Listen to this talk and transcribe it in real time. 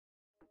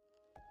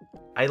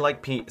I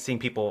like seeing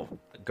people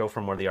go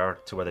from where they are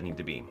to where they need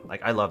to be.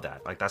 Like, I love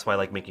that. Like, that's why I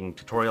like making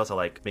tutorials. I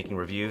like making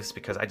reviews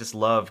because I just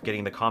love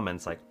getting the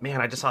comments like,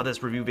 man, I just saw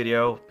this review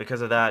video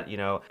because of that. You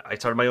know, I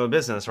started my own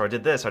business, or I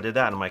did this, or I did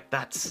that. And I'm like,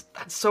 that's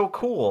so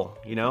cool.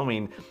 You know, I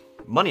mean,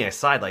 money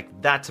aside,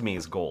 like, that to me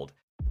is gold.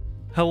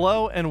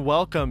 Hello and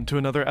welcome to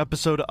another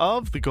episode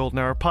of the Golden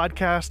Hour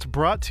Podcast,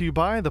 brought to you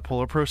by the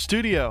Polar Pro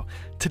Studio.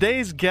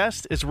 Today's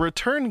guest is a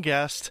return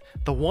guest,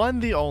 the one,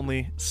 the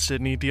only,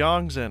 Sidney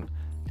Diongzon.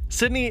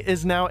 Sidney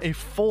is now a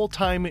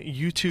full-time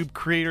YouTube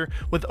creator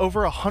with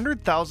over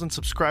 100,000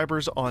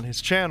 subscribers on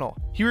his channel.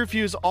 He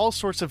reviews all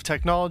sorts of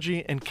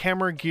technology and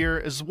camera gear,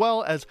 as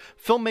well as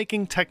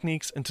filmmaking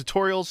techniques and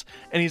tutorials,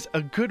 and he's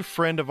a good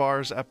friend of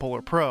ours at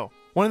Polar Pro.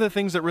 One of the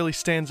things that really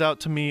stands out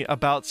to me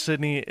about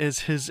Sidney is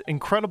his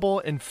incredible,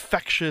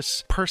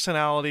 infectious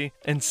personality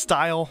and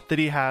style that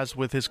he has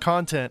with his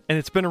content, and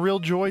it's been a real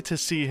joy to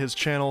see his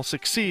channel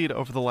succeed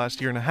over the last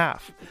year and a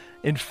half.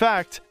 In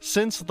fact,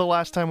 since the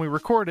last time we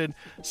recorded,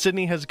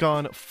 Sidney has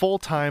gone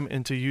full-time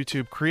into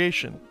YouTube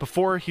creation.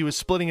 Before, he was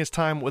splitting his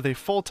time with a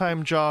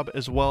full-time job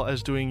as well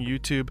as doing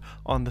YouTube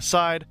on the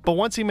side. But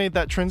once he made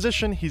that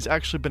transition, he's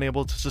actually been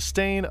able to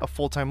sustain a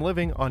full-time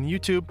living on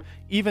YouTube,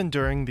 even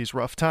during these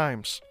rough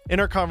times.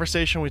 In our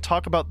conversation, we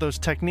talk about those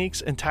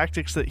techniques and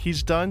tactics that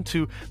he's done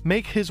to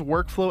make his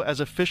workflow as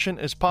efficient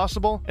as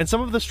possible, and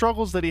some of the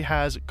struggles that he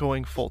has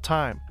going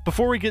full-time.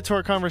 Before we get to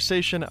our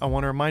conversation, I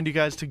want to remind you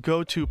guys to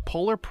go to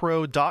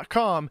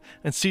polarpro.com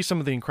and see some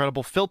of the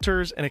incredible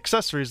filters and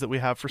accessories that we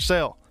have for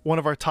sale. One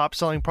of our top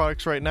selling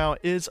products right now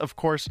is, of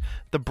course,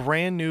 the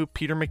brand new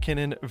Peter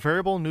McKinnon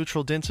Variable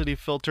Neutral Density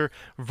Filter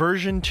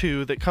version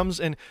 2 that comes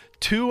in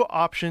two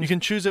options. You can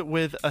choose it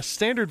with a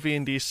standard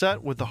V&D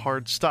set with the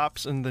hard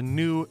stops and the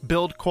new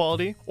build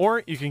quality,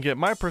 or you can get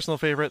my personal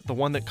favorite, the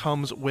one that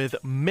comes with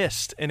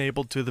mist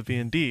enabled to the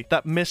V&D.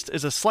 That mist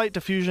is a slight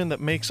diffusion that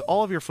makes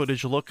all of your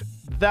footage look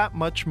that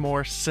much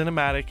more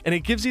cinematic, and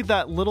it gives you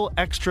that little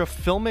extra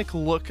filmic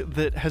look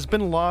that has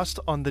been lost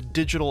on the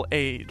digital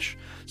age.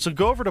 So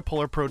go over to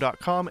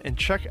polarpro.com and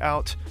check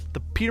out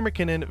the Peter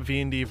McKinnon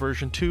V&D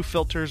version 2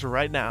 filters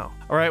right now.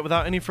 All right,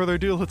 without any further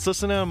ado, let's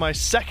listen to my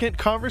second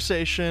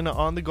conversation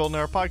on the Golden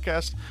Hour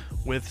Podcast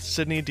with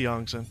Sidney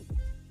Diongzon.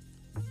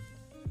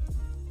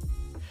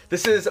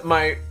 This is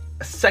my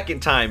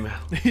second time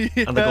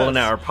on the Golden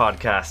Hour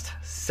Podcast.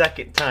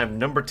 Second time,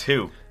 number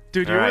 2.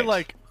 Dude,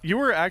 you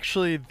were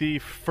actually the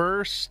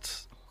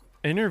first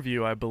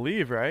interview, I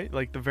believe, right?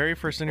 Like the very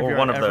first interview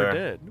I ever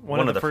did.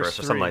 One of the first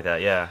or something like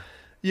that, yeah.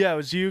 Yeah, it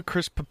was you,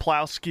 Chris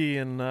Poplawski,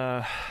 and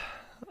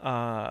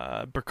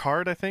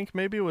Burkhardt, I think,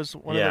 maybe, was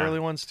one of the early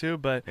ones, too.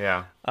 But,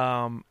 yeah.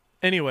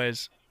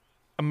 Anyways,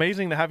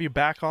 amazing to have you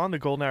back on the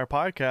Golden Hour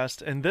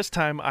Podcast. And this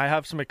time, I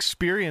have some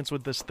experience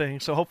with this thing,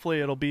 so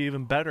hopefully it'll be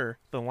even better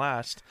than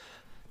last.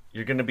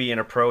 You're going to be in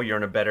a pro. You're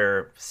in a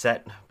better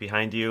set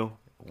behind you.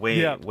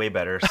 Way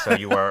better. So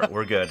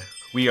we're good.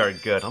 We are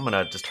good. I'm going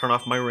to just turn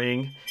off my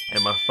Ring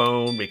and my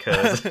phone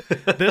because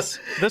this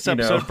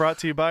episode brought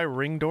to you by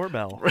Ring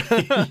Doorbell.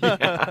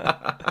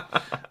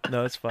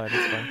 No, it's fine.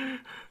 It's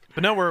fine.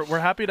 But no, we're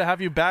happy to have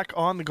you back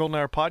on the Golden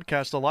Hour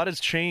Podcast. A lot has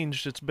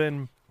changed. It's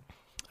been,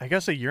 I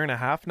guess, a year and a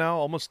half now,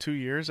 almost 2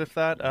 years, if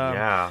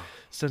that.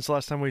 Since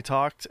last time we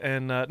talked,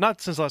 and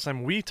not since last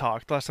time we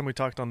talked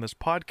on this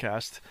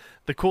podcast.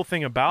 The cool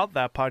thing about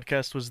that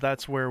podcast was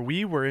that's where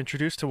we were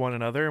introduced to one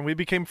another, and we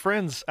became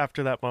friends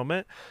after that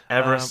moment.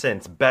 Ever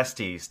since,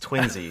 besties,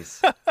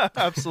 twinsies.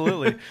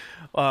 Absolutely.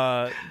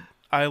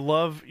 I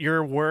love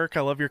your work.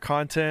 I love your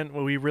content.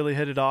 We really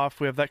hit it off.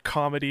 We have that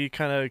comedy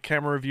kind of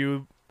camera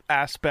review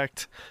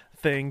aspect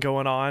thing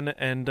going on,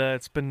 and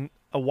it's been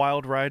a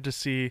wild ride to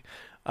see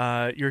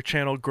your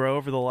channel grow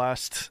over the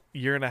last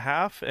year and a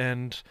half,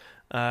 and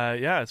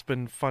it's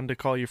been fun to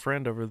call you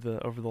friend over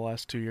the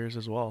last 2 years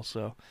as well.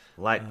 So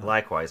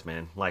likewise,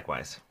 man.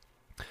 Likewise.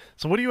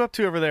 So what are you up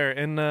to over there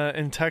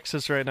in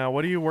Texas right now?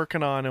 What are you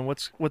working on, and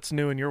what's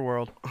new in your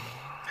world?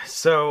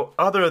 So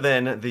other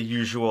than the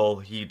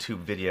usual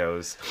YouTube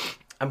videos,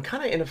 I'm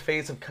kind of in a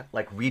phase of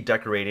like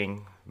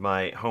redecorating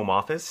my home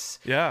office.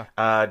 Yeah.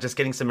 Just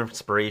getting some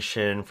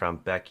inspiration from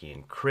Becky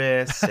and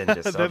Chris and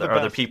just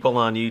other people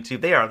on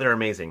YouTube. They're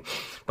amazing.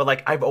 But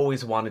like I've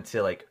always wanted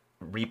to like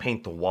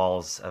repaint the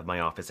walls of my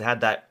office. It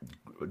had that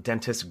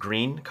dentist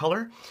green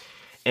color,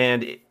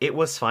 and it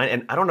was fine.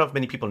 And I don't know if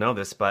many people know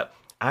this, but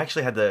I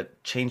actually had to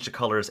change the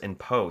colors in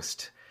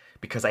post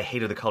because I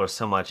hated the color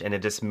so much, and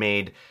it just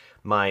made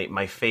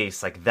my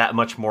face like that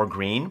much more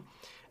green.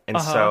 And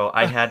so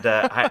I had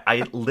to,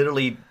 I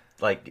literally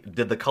like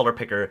did the color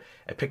picker.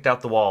 I picked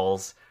out the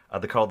walls,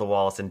 the color of the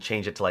walls, and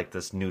changed it to like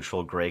this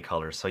neutral gray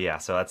color. So yeah,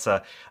 so that's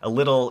a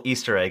little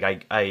Easter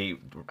egg. I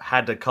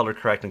had to color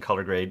correct and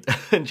color grade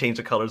and change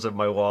the colors of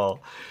my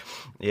wall.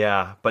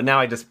 Yeah, but now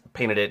I just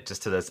painted it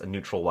just to this a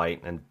neutral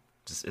white, and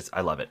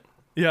I love it.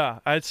 Yeah,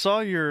 I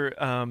saw your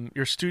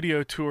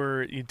studio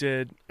tour you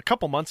did a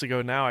couple months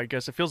ago now. I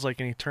guess it feels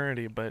like an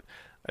eternity, but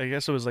I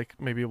guess it was like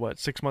maybe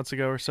 6 months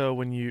ago or so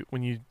when you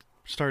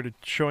started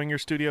showing your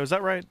studio. Is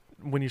that right?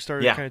 When you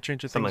started kind of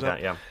changing things something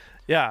like up? that,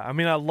 Yeah, I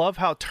mean, I love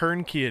how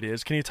turnkey it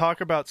is. Can you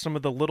talk about some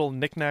of the little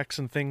knickknacks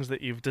and things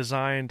that you've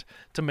designed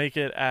to make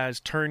it as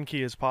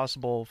turnkey as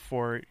possible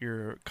for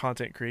your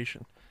content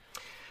creation?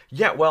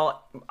 Yeah,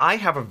 well, I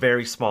have a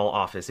very small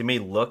office. It may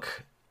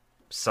look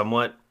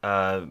somewhat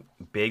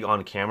big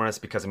on cameras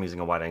because I'm using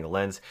a wide-angle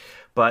lens,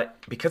 but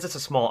because it's a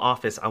small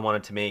office, I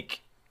wanted to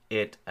make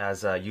it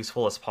as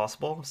useful as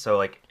possible. So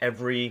like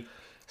every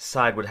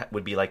side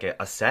would be like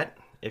a set,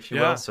 if you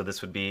will. So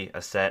this would be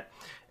a set.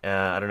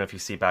 I don't know if you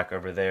see back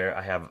over there.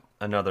 I have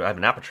an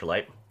aperture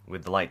light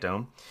with the light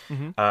dome.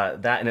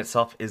 That in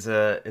itself is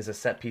a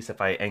set piece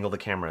if I angle the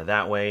camera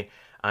that way.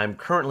 I'm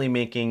currently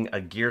making a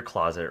gear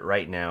closet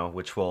right now,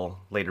 which will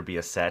later be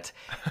a set.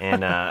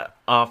 And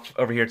off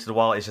over here to the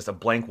wall is just a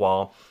blank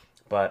wall,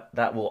 but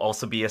that will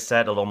also be a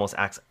set. It'll almost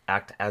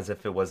act as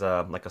if it was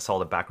like a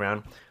solid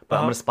background. But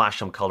I'm going to splash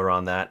some color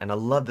on that. And I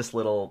love this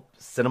little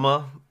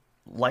cinema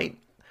light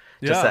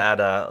just to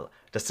add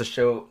just to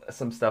show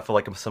some stuff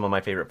like some of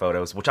my favorite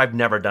photos, which I've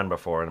never done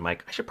before. And I'm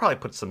like, I should probably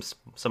put some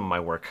of my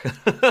work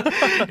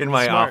in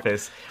my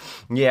office.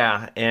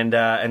 Yeah,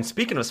 and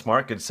speaking of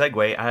smart, good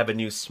segue, I have a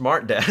new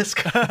smart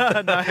desk.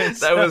 Nice.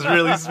 That was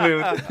really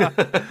smooth.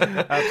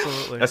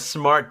 Absolutely. A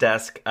smart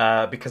desk,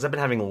 because I've been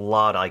having a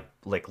lot of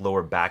like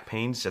lower back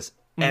pains, just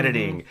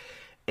editing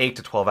 8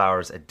 to 12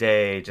 hours a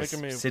day, just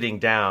sitting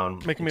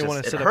down. Making me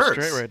want to sit hurts.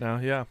 up straight right now,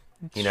 yeah.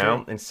 You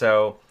know, and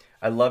so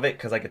I love it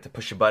because I get to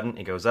push a button,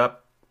 it goes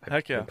up.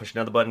 Heck yeah. Push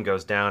another button,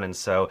 goes down, and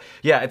so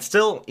yeah, it's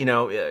still, you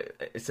know,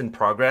 it's in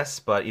progress,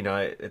 but you know,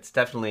 it's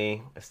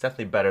definitely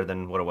better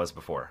than what it was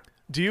before.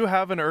 Do you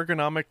have an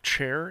ergonomic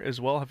chair as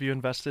well? Have you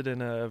invested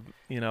in a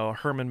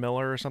Herman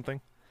Miller or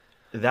something?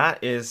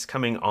 That is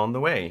coming on the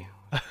way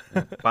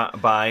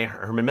by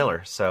Herman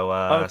Miller,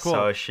 so cool.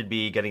 so I should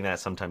be getting that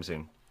sometime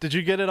soon. Did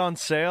you get it on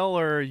sale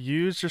or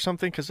used or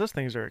something? Because those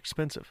things are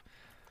expensive.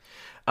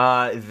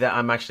 That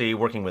I'm actually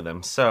working with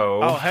them.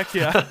 So heck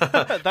yeah.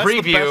 That's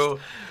preview.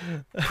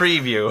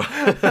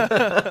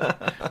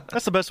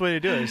 That's the best way to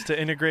do it, is to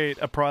integrate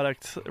a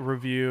product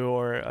review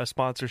or a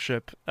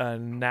sponsorship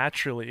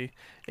naturally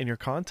in your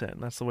content.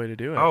 That's the way to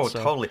do it. Oh,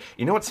 totally.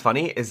 You know what's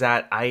funny is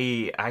that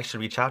I should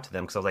reach out to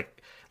them because I was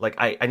like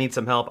I need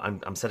some help.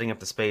 I'm setting up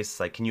the space.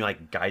 Like, can you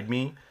like guide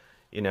me?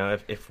 You know,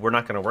 if we're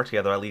not going to work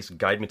together, at least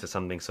guide me to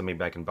something so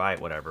maybe I can buy it,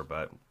 whatever.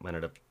 But I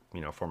ended up,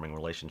 forming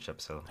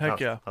relationships. So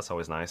that's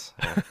always nice.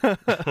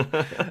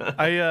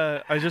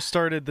 Yeah. I just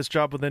started this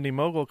job with Indie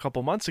Mogul a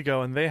couple months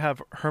ago, and they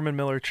have Herman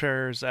Miller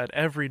chairs at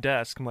every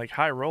desk. I'm like,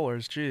 high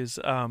rollers, geez.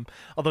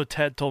 Although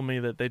Ted told me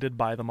that they did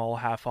buy them all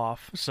half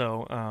off,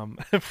 so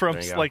from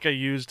like a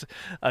used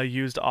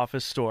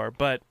office store.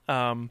 But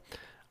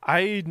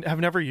I have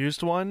never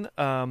used one.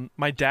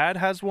 My dad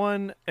has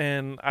one,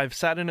 and I've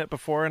sat in it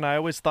before, and I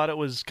always thought it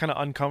was kind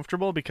of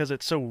uncomfortable because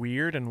it's so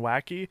weird and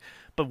wacky.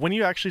 But when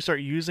you actually start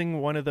using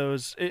one of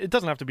those, it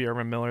doesn't have to be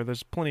Herman Miller.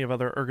 There's plenty of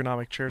other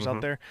ergonomic chairs out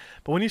there.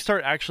 But when you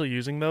start actually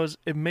using those,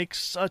 it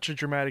makes such a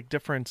dramatic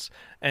difference.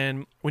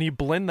 And when you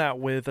blend that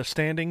with a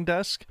standing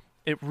desk,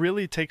 it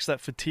really takes that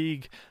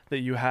fatigue that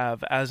you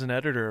have as an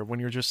editor when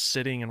you're just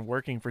sitting and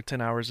working for 10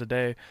 hours a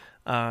day.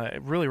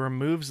 It really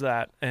removes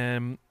that,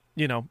 and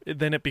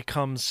then it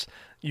becomes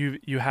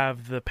you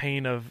have the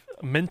pain of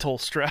mental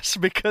stress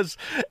because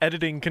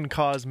editing can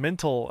cause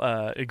mental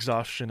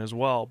exhaustion as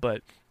well.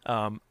 But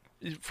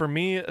for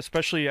me,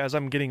 especially as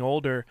I'm getting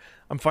older,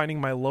 I'm finding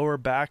my lower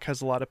back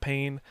has a lot of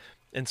pain,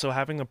 and so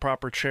having a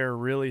proper chair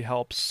really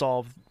helps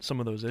solve some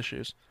of those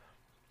issues.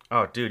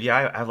 Oh, dude,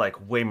 yeah, I have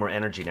like way more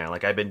energy now.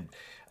 Like I've been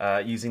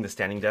using the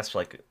standing desk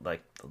for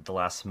like the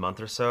last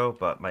month or so,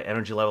 but my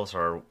energy levels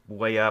are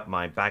way up.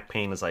 My back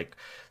pain is like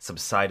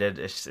subsided.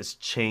 It's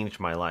changed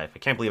my life. I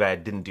can't believe I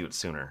didn't do it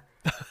sooner.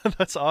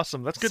 That's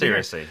awesome. That's good.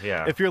 Seriously,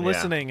 yeah. If you're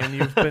listening and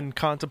you've been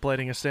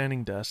contemplating a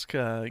standing desk,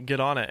 get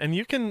on it. And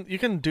you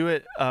can do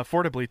it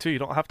affordably too. You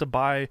don't have to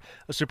buy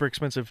a super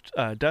expensive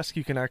desk.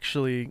 You can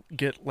actually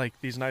get like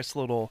these nice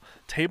little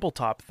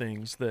tabletop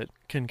things that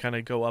can kind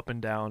of go up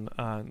and down.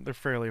 They're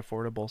fairly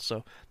affordable,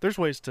 so there's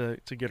ways to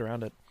get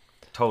around it.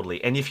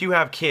 Totally. And if you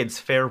have kids,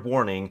 fair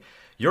warning,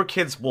 your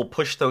kids will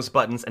push those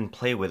buttons and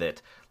play with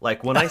it.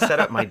 Like when I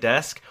set up my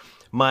desk,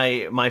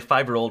 my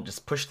 5-year-old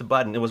just pushed the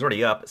button. It was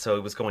already up, so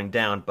it was going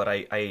down. But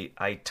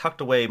I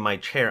tucked away my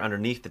chair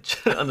underneath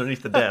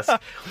the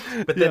desk.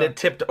 But then it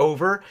tipped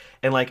over,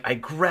 and like I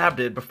grabbed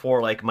it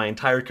before like my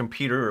entire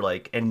computer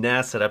and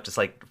NAS setup just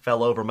like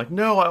fell over. I'm like,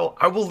 no,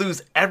 I will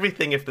lose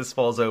everything if this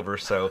falls over.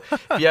 So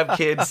if you have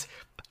kids,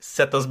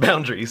 set those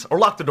boundaries or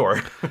lock the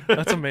door.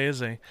 That's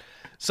amazing.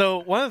 So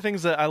one of the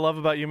things that I love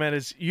about you, man,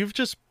 is you've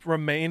just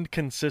remained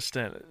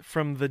consistent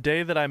from the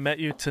day that I met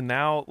you to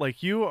now.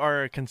 Like, you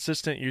are a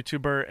consistent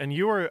YouTuber, and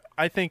you are,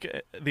 I think,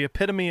 the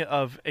epitome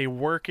of a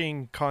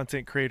working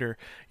content creator.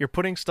 You're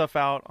putting stuff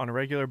out on a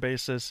regular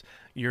basis.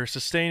 You're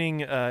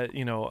sustaining, a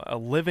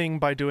living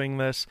by doing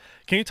this.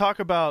 Can you talk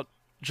about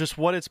just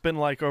what it's been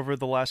like over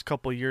the last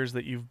couple of years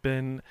that you've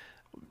been,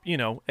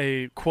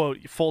 a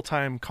quote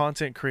full-time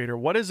content creator?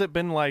 What has it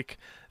been like,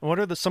 and what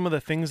are some of the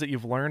things that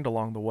you've learned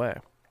along the way?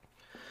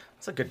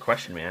 That's a good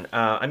question, man.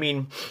 I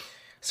mean,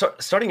 So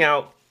starting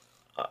out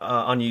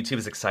on YouTube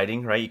is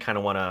exciting, right? You kind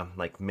of want to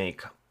like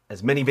make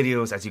as many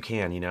videos as you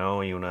can, you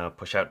know? You want to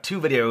push out 2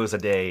 videos a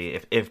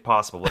day if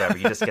possible, whatever.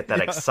 You just get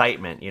that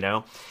excitement, you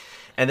know?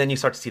 And then you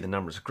start to see the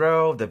numbers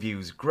grow, the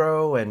views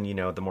grow, and you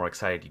know, the more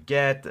excited you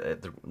get,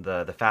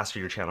 the faster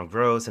your channel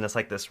grows, and it's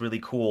like this really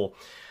cool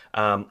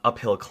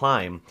uphill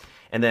climb.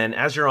 And then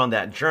as you're on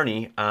that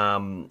journey,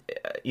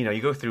 you know,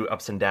 you go through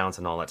ups and downs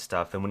and all that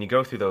stuff. And when you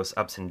go through those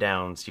ups and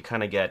downs, you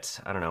kind of get,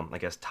 I don't know, I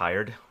guess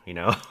tired, you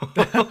know?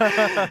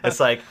 It's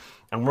like,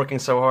 I'm working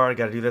so hard, I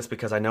got to do this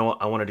because I know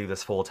I want to do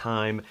this full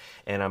time,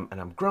 and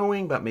I'm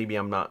growing, but maybe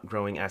I'm not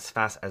growing as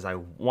fast as I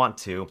want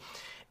to.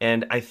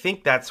 And I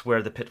think that's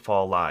where the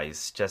pitfall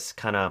lies, just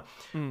kind of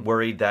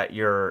worried that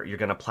you're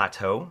going to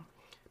plateau.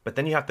 But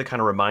then you have to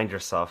kind of remind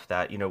yourself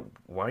that, you know,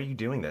 why are you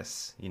doing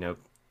this? You know,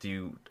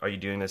 are you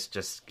doing this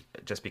just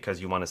because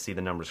you want to see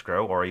the numbers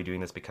grow, or are you doing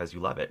this because you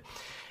love it?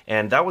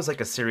 And that was like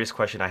a serious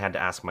question I had to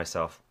ask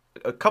myself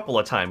a couple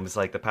of times,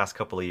 like the past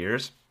couple of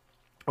years,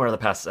 or the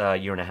past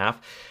year and a half.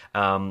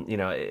 You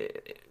know,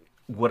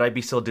 would I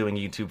be still doing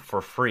YouTube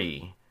for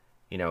free?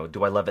 You know,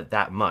 do I love it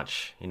that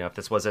much? You know, if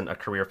this wasn't a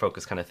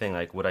career-focused kind of thing,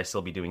 like, would I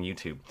still be doing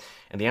YouTube?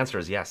 And the answer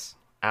is yes,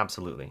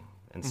 absolutely.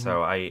 And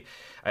so I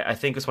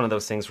think it's one of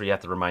those things where you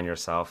have to remind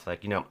yourself,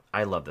 like, you know,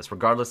 I love this,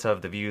 regardless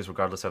of the views,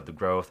 regardless of the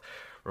growth,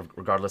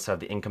 regardless of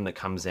the income that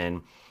comes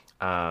in.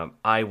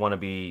 I want to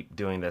be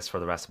doing this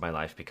for the rest of my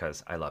life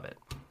because I love it.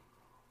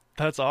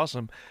 That's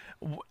awesome.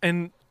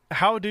 And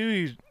how do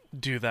you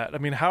do that? I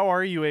mean, how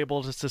are you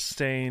able to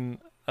sustain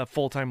a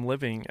full-time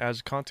living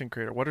as a content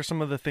creator? What are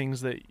some of the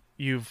things that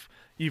you've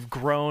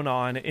grown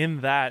on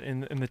in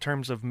the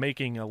terms of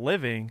making a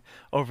living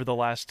over the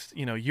last,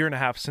 you know, year and a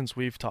half since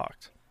we've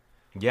talked?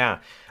 Yeah.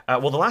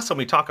 Well, the last time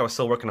we talked, I was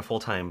still working a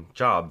full-time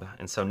job.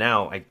 And so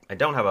now I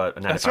don't have a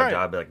 9-to-5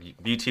 job. Like,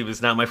 YouTube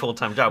is now my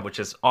full-time job, which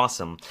is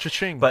awesome.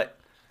 Cha-ching. But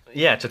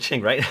yeah,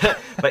 cha-ching, right?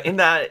 But in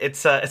that,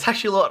 it's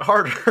actually a lot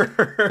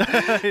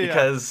harder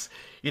because,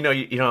 you know,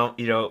 you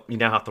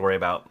now have to worry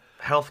about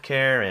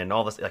healthcare and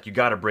all this. Like, you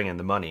got to bring in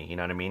the money, you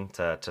know what I mean,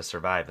 to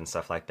survive and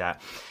stuff like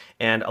that.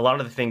 And a lot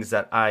of the things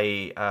that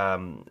a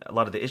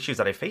lot of the issues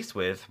that I faced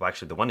with, well,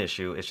 actually the one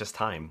issue is just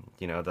time.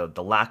 You know,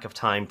 the lack of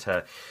time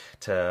to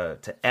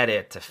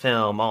edit, to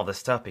film, all this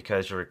stuff,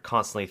 because you're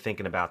constantly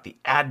thinking about the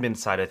admin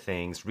side of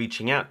things,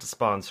 reaching out to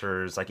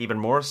sponsors, like even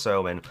more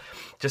so, and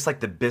just like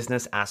the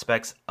business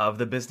aspects of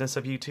the business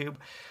of YouTube.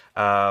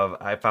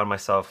 I found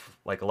myself,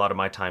 like, a lot of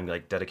my time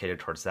like dedicated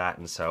towards that.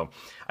 And so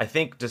I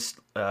think just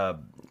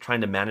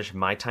trying to manage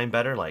my time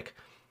better, like,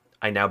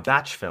 I now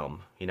batch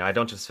film. You know, I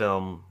don't just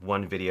film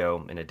 1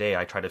 video in a day.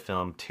 I try to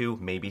film 2,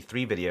 maybe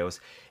 3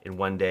 videos in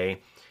one day,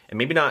 and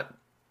maybe not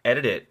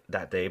edit it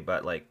that day,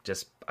 but like,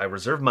 just I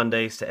reserve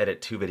Mondays to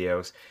edit 2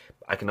 videos.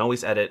 I can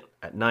always edit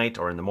at night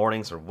or in the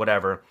mornings or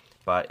whatever.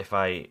 But if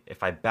I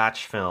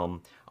batch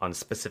film on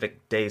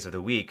specific days of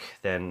the week,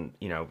 then,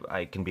 you know,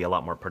 I can be a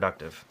lot more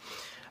productive.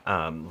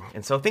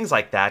 And so things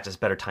like that,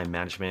 just better time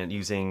management,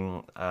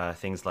 using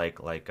things like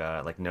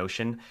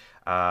Notion.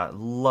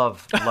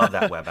 Love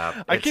that web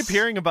app. I keep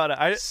hearing about it.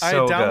 I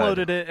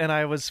downloaded it and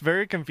I was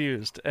very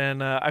confused,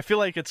 and I feel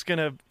like it's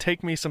gonna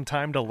take me some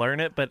time to learn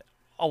it, but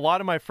a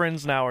lot of my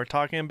friends now are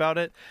talking about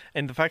it,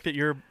 and the fact that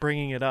you're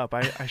bringing it up,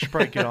 I should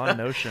probably get on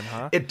Notion,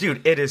 huh?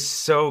 Dude, it is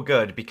so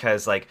good,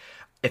 because like,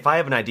 if I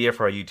have an idea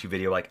for a YouTube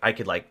video, like, I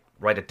could like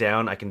write it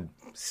down, I can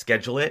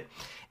schedule it,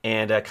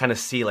 and kind of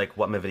see like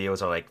what my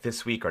videos are like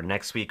this week or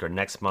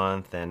next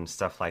month and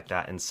stuff like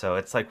that. And so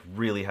it's like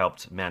really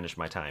helped manage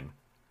my time.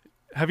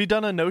 Have you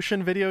done a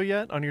Notion video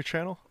yet on your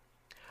channel?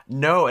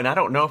 No, and I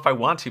don't know if I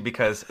want to,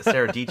 because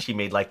Sarah Dici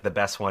made like the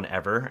best one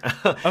ever.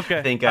 Okay.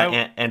 I think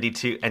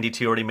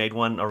Andy2 already made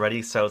one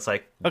already, so it's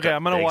like, okay,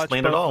 I'm gonna watch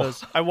both of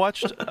those. I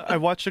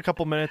watched a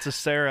couple minutes of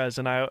Sarah's,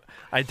 and I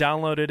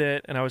downloaded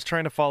it, and I was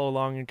trying to follow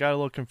along and got a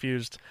little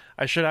confused.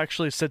 I should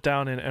actually sit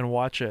down and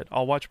watch it.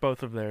 I'll watch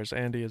both of theirs,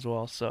 Andy as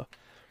well. So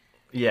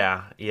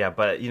yeah,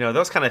 but you know,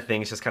 those kind of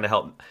things just kind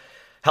of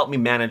help me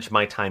manage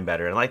my time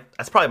better. And like,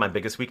 that's probably my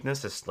biggest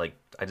weakness, is like,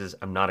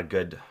 I'm not a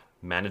good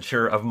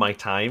manager of my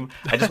time.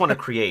 I just want to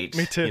create.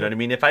 Me too. You know what I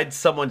mean? If I had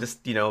someone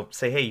just, you know,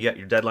 say, hey,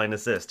 your deadline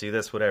is this, do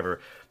this, whatever,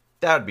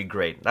 that would be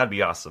great. That'd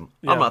be awesome.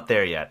 Yeah. I'm not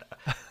there yet.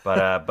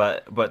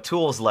 But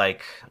tools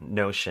like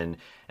Notion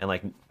and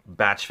like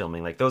batch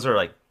filming, like, those are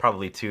like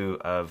probably 2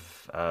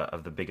 of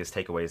the biggest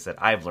takeaways that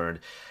I've learned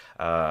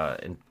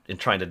in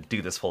trying to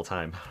do this full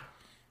time.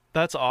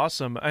 That's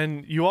awesome.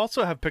 And you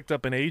also have picked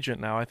up an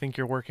agent now. I think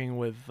you're working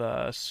with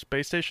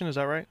Space Station, is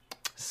that right?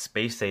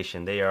 Space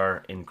Station, they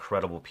are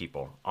incredible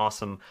people.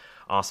 Awesome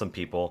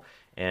people.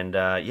 And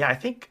yeah, I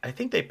think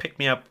they picked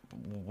me up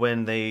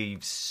when they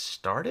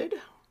started.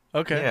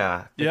 Okay.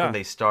 Yeah, when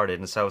they started,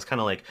 and so I was kind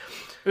of like,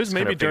 it was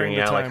maybe during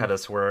the time, like, how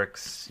this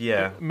works.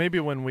 Yeah, maybe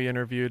when we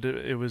interviewed,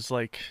 it was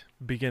like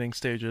beginning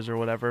stages or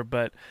whatever.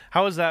 But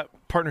how has that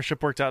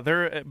partnership worked out?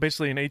 They're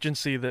basically an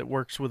agency that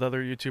works with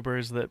other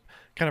YouTubers that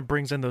kind of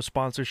brings in those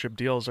sponsorship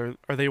deals. Are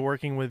they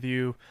working with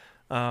you,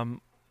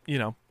 you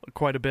know,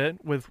 quite a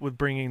bit with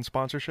bringing in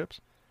sponsorships?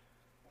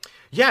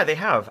 Yeah, they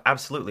have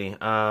absolutely. We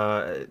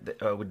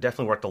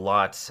definitely worked a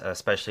lot,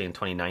 especially in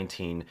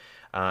 2019,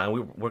 and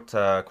we worked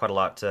quite a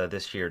lot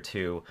this year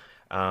too.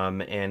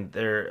 And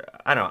they're,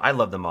 I don't know, I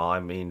love them all. I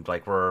mean,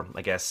 like we're,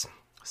 I guess,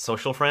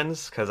 social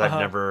friends because I've Uh-huh.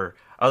 never,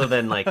 other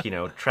than like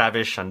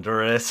Travis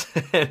Honduras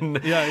and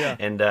Yeah,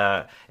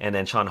 yeah. and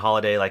then Sean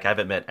Holiday, like I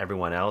haven't met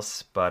everyone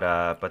else, but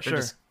they're Sure.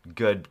 just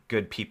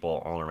good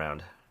people all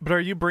around. But are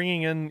you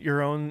bringing in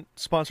your own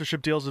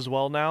sponsorship deals as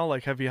well now?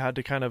 Like, have you had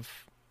to kind of,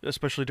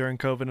 especially during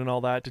COVID and all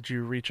that, did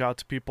you reach out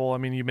to people? I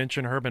mean, you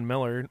mentioned Herman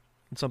Miller,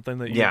 something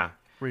that you Yeah,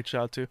 reached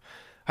out to.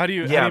 How do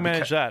yeah, you because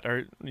manage that?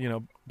 Or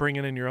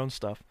bringing in your own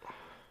stuff?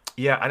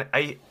 yeah,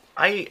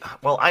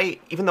 well, I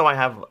even though I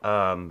have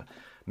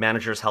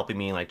managers helping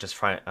me like just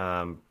try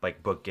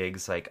like book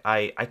gigs, like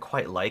I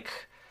quite like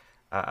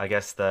I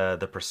guess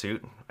the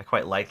pursuit. I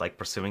quite like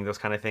pursuing those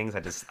kind of things.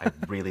 I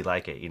really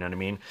like it. You know what I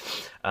mean?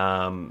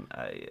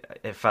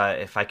 If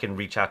I can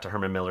reach out to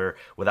Herman Miller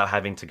without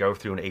having to go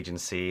through an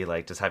agency,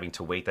 like just having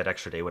to wait that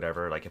extra day,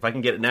 whatever. Like if I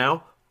can get it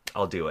now,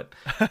 I'll do it.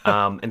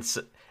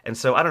 And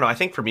so I don't know. I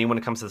think for me when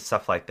it comes to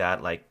stuff like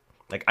that, like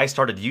I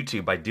started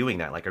YouTube by doing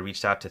that. Like I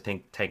reached out to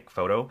Think Tank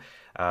Photo,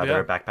 they're Yeah,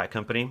 a backpack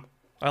company,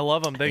 I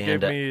love them. They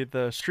gave and me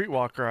the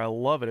Streetwalker. I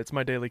love it. It's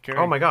my daily oh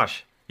carry. my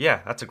gosh.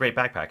 Yeah, that's a great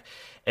backpack.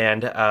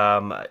 And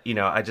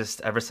I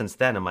just ever since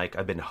then I'm like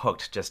I've been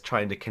hooked just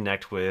trying to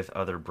connect with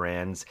other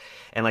brands.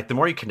 And like the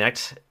more you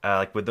connect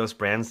like with those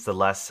brands, the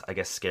less I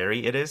guess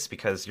scary it is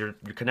because you're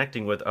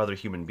connecting with other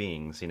human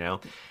beings. And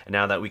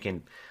now that we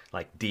can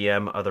like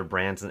DM other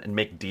brands and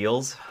make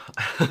deals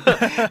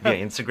via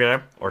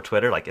Instagram or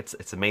Twitter, like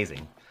it's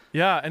amazing.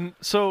 Yeah, and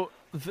so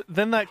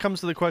then that comes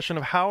to the question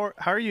of how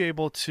are you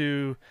able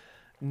to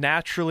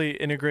naturally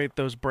integrate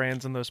those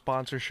brands and those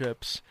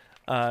sponsorships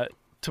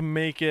to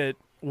make it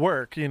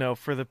work,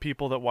 for the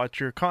people that watch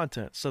your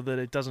content, so that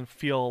it doesn't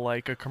feel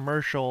like a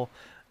commercial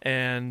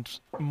and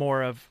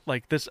more of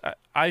like this.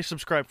 I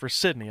subscribe for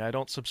Sidney. I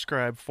don't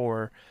subscribe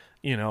for,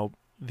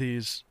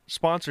 these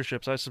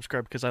sponsorships. I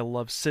subscribe because I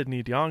love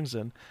Sidney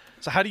Diongzon.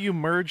 So how do you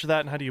merge that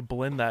and how do you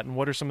blend that? And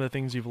what are some of the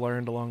things you've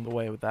learned along the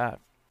way with that?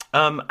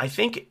 I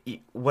think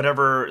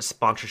whatever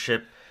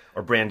sponsorship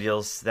or brand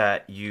deals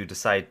that you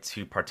decide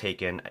to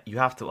partake in, you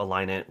have to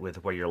align it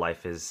with where your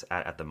life is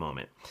at the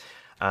moment.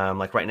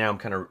 Like right now, I'm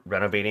kind of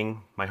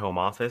renovating my home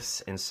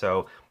office, and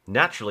so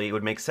naturally, it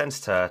would make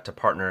sense to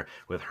partner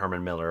with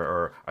Herman Miller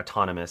or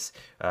Autonomous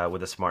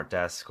with a smart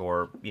desk,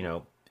 or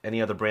any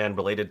other brand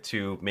related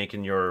to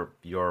making your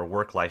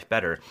work life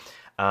better.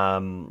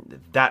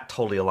 That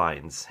totally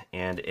aligns,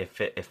 and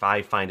if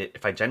I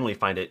genuinely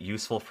find it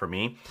useful for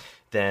me,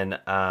 then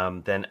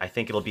I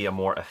think it'll be a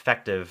more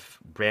effective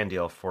brand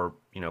deal for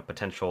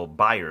potential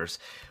buyers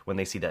when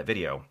they see that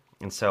video.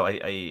 And so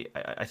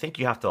I think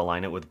you have to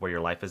align it with where your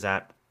life is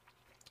at.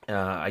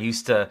 I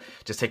used to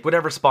just take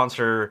whatever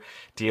sponsor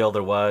deal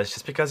there was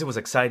just because it was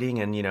exciting.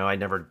 And, I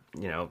never,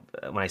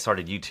 when I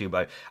started YouTube,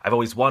 I've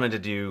always wanted to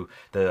do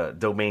the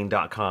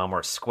domain.com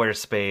or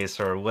Squarespace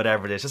or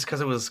whatever it is, just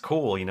because it was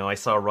cool. I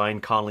saw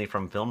Ryan Conley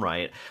from Film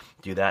Riot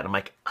do that. And I'm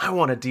like, I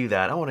want to do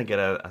that. I want to get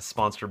a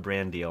sponsor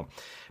brand deal.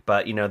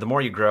 But, the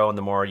more you grow and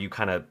the more you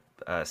kind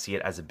of see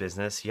it as a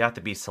business, you have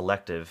to be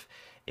selective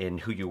in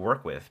who you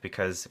work with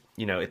because,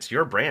 it's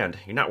your brand.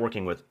 You're not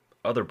working with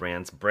other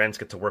brands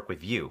get to work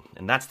with you,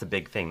 and that's the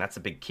big thing. That's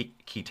the big key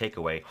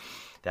takeaway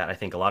that I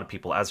think a lot of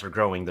people, as they're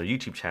growing their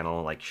YouTube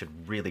channel, like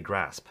should really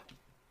grasp.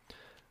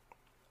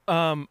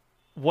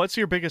 What's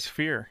your biggest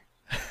fear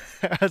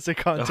as a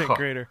content Oh,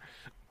 creator?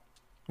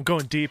 I'm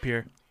going deep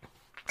here.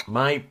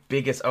 my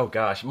biggest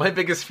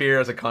fear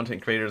as a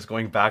content creator is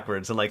going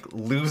backwards and like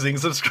losing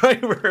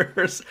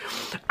subscribers.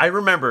 I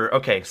remember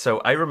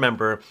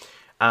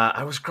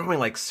I was growing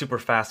like super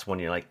fast one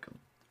year, like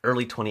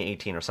early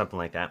 2018 or something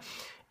like that.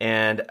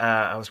 And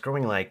I was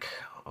growing like,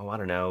 I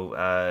don't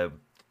know,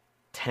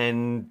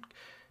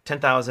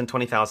 10,000,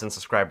 20,000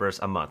 subscribers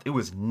a month. It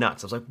was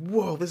nuts. I was like,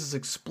 whoa, this is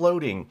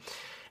exploding.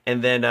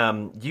 And then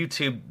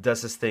YouTube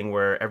does this thing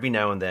where every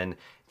now and then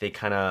they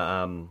kind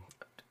of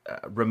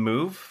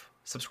remove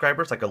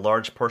subscribers, like a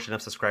large portion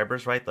of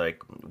subscribers, right?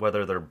 Like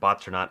whether they're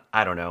bots or not,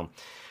 I don't know.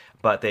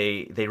 But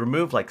they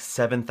removed like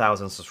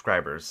 7,000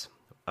 subscribers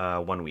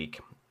one week.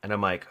 And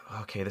I'm like,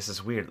 okay, this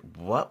is weird.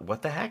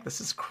 What the heck? This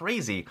is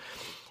crazy.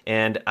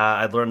 And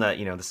I learned that,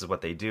 this is what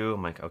they do.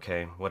 I'm like,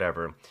 okay,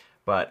 whatever.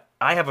 But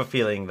I have a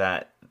feeling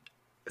that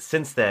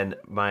since then,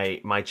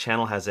 my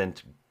channel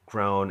hasn't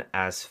grown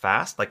as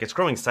fast. Like it's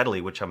growing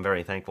steadily, which I'm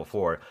very thankful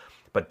for,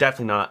 but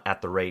definitely not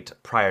at the rate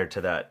prior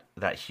to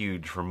that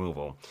huge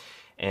removal.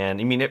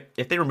 And I mean,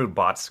 if they remove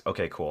bots,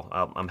 okay, cool.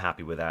 I'm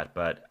happy with that.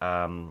 But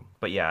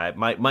yeah,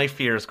 my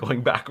fear is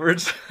going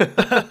backwards.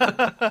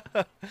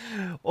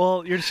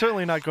 Well, you're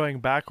certainly not going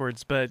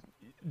backwards, but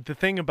the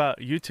thing about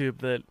YouTube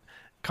that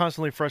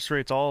constantly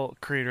frustrates all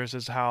creators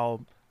is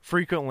how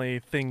frequently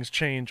things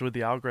change with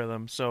the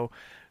algorithm. So,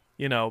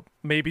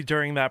 maybe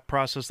during that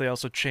process they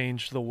also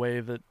changed the way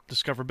that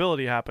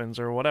discoverability happens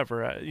or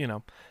whatever.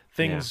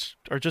 Things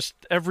are just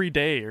every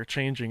day are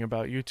changing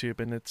about YouTube,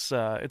 and it's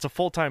a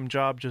full-time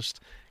job just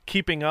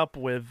keeping up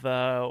with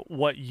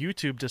what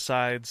YouTube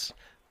decides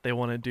they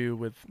want to do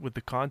with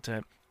the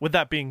content. With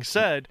that being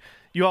said,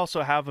 you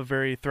also have a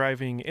very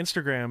thriving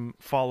Instagram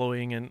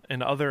following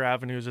and other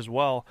avenues as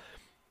well.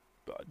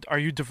 Are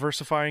you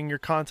diversifying your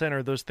content?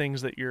 Or those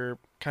things that you're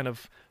kind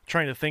of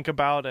trying to think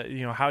about,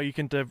 how you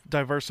can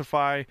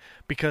diversify?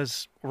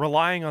 Because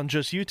relying on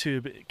just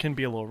YouTube can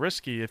be a little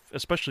risky,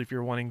 especially if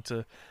you're wanting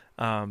to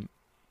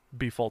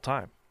be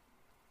full-time.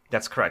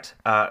 That's correct.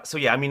 So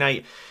yeah, I mean,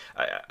 I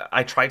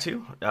try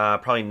to,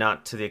 probably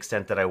not to the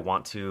extent that I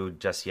want to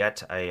just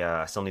yet.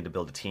 I still need to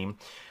build a team.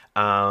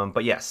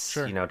 But yes,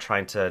 sure.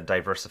 Trying to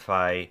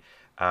diversify,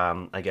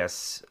 I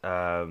guess,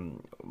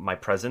 my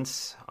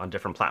presence on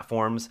different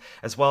platforms,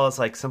 as well as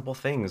like simple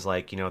things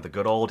like, the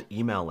good old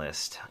email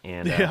list,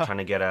 and trying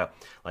to get a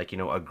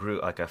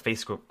group, like a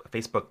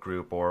Facebook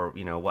group, or,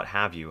 what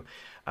have you.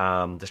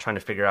 Just trying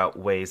to figure out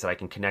ways that I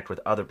can connect with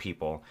other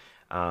people,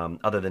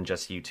 other than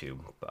just YouTube.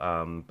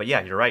 But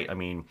yeah, you're right. I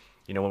mean,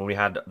 when we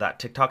had that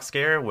TikTok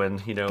scare, when,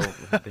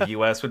 the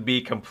US would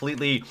be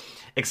completely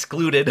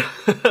excluded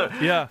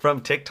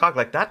from TikTok,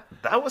 like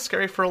that was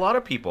scary for a lot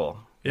of people.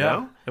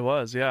 Yeah, it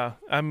was. Yeah.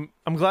 I'm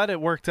glad it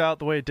worked out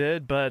the way it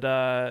did, but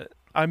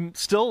I'm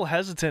still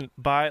hesitant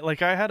by,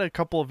 like, I had a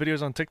couple of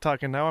videos on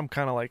TikTok and now I'm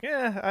kind of like,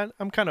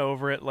 I'm kind of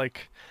over it.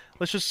 Like,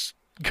 let's just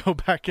go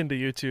back into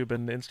YouTube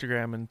and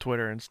Instagram and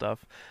Twitter and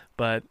stuff.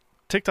 But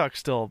TikTok's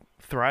still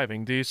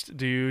thriving. Do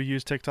you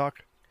use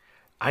TikTok?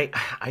 I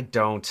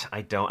don't.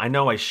 I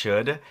know I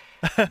should,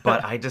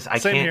 but I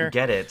can't here.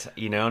 get it.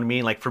 You know what I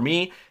mean? Like, for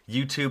me,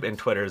 YouTube and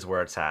Twitter is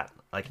where it's at.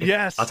 Like,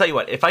 yes. I'll tell you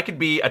what, if I could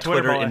be a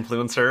Twitter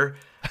influencer,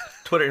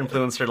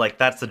 like,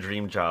 that's the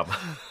dream job.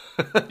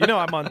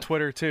 I'm on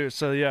Twitter too.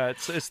 So yeah,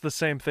 it's the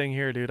same thing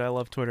here, dude. I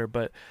love Twitter,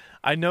 but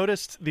I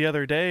noticed the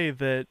other day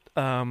that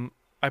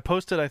I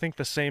posted, I think,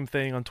 the same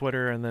thing on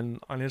Twitter and then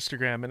on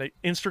Instagram, and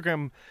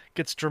Instagram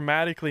gets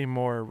dramatically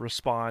more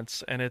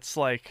response, and it's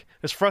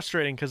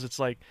frustrating because it's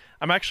like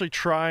I'm actually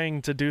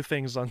trying to do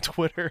things on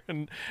Twitter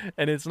and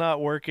it's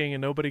not working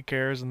and nobody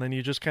cares, and then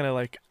you just kind of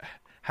like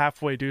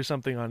halfway do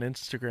something on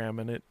Instagram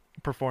and it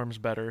performs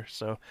better.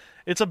 So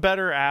it's a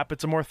better app.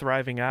 It's a more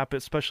thriving app,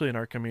 especially in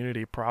our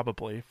community,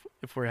 probably,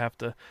 if we have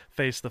to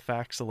face the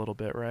facts a little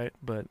bit, right?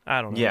 But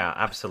I don't know. Yeah,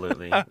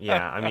 absolutely.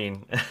 Yeah, I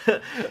mean,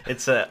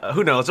 it's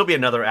who knows? There'll be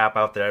another app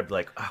out there. I'd be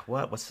like,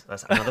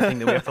 that's another thing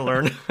that we have to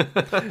learn.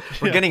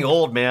 We're getting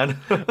old, man.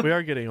 We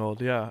are getting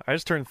old. Yeah, I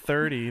just turned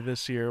 30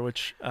 this year,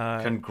 which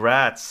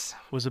congrats,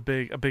 was a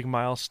big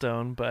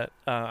milestone. But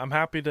I'm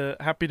happy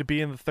to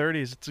be in the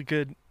 30s. It's a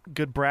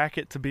good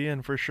bracket to be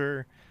in for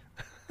sure.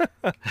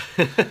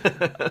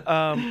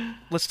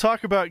 Let's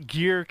talk about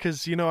gear,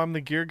 because I'm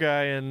the gear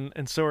guy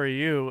and so are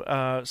you.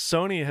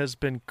 Sony has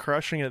been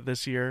crushing it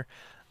this year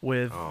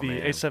with the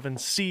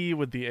A7C,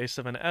 with the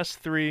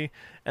A7S III,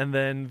 and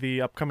then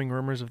the upcoming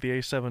rumors of the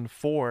A7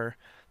 IV.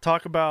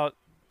 Talk about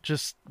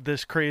just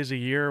this crazy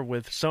year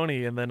with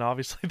Sony, and then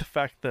obviously the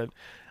fact that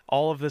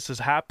all of this has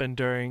happened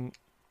during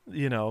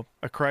a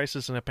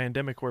crisis and a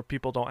pandemic where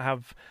people don't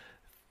have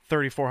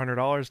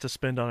 $3,400 to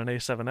spend on an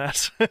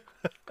A7S.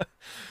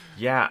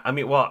 Yeah, I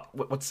mean, well,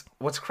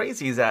 what's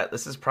crazy is that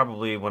this is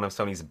probably one of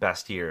Sony's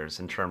best years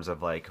in terms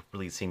of like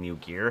releasing new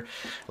gear.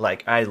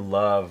 Like, I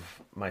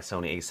love my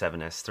Sony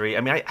A7S III.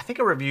 I mean, I think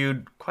I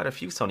reviewed quite a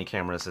few Sony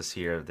cameras this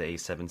year. The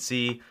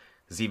A7C,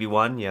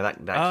 ZV-1, yeah, that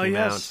came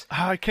out. Oh,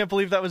 I can't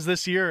believe that was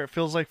this year. It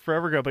feels like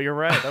forever ago, but you're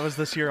right. That was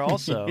this year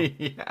also.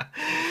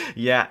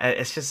 Yeah.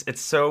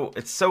 It's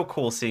so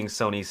cool seeing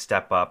Sony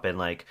step up, and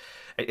like,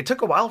 it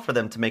took a while for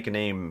them to make a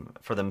name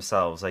for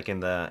themselves, like in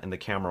the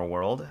camera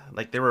world.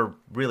 Like, they were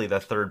really the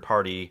third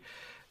party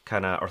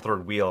kind of, or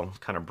third wheel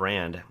kind of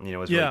brand. It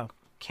was really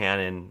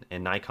Canon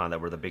and Nikon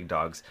that were the big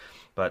dogs,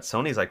 but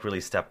Sony's like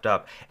really stepped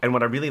up. And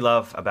what I really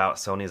love about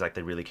Sony is like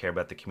they really care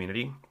about the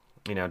community.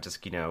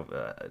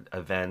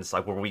 Events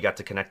like where we got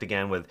to connect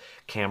again with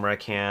Camera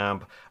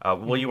Camp.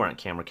 Well, you weren't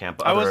Camera Camp,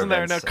 but I wasn't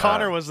events. there. No,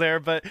 Connor was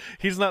there, but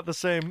he's not the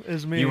same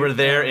as me. You were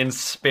there in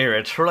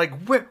spirit. We're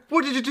like, what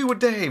did you do with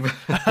Dave?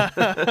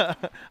 I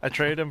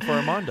traded him for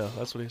Armando.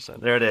 That's what he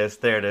said. There it is.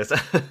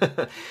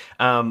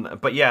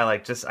 But yeah,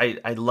 like, just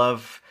I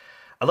love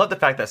the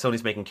fact that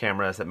Sony's making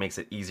cameras that makes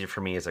it easier for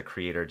me as a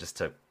creator just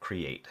to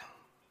create.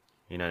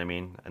 You know what I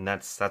mean? And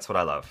that's what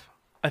I love.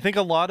 I think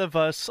a lot of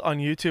us on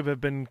YouTube have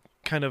been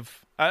kind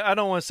of, I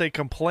don't want to say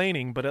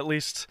complaining, but at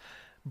least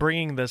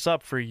bringing this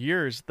up for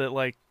years, that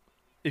like,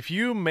 if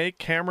you make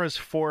cameras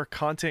for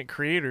content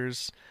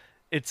creators,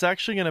 it's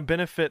actually going to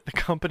benefit the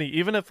company,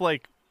 even if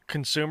like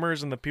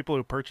consumers and the people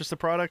who purchase the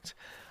product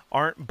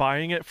aren't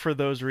buying it for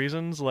those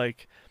reasons.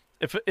 Like,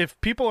 if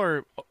people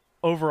are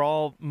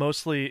overall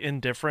mostly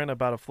indifferent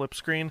about a flip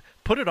screen,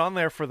 put it on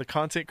there for the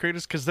content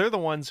creators because they're the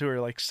ones who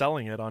are like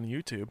selling it on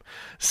YouTube.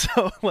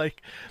 So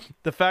like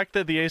the fact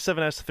that the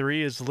A7S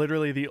III is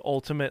literally the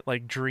ultimate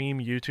like dream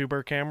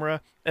YouTuber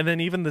camera, and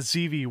then even the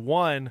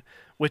ZV-1,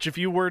 which if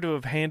you were to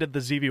have handed the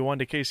ZV-1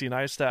 to Casey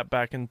Neistat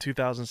back in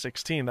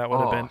 2016, that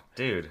would have been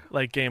dude,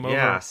 like game over.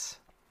 Yes.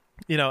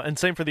 You know, and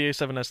same for the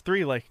A7S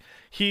III. Like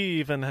he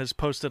even has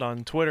posted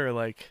on Twitter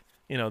like,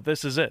 you know,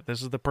 this is it.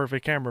 This is the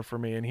perfect camera for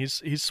me. And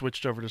he's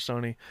switched over to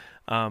Sony,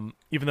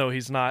 even though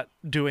he's not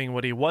doing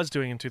what he was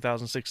doing in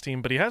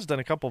 2016. But he has done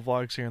a couple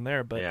vlogs here and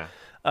there. But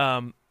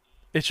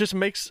it just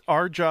makes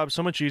our job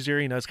so much easier.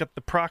 You know, it's got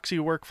the proxy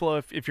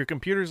workflow. If your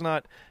computer's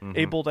not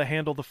able to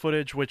handle the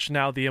footage, which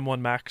now the M1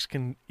 Max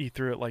can eat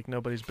through it like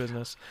nobody's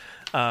business,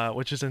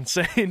 which is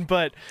insane.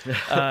 But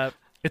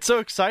it's so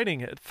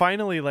exciting.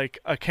 Finally, like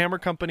a camera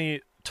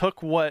company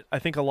took what I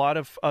think a lot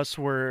of us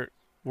were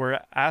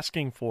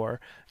asking for,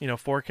 you know,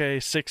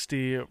 4K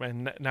 60,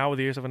 and now with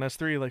the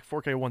A7S III, like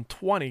 4K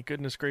 120,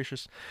 goodness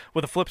gracious,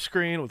 with a flip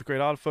screen, with great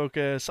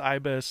autofocus,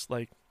 IBIS,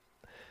 like,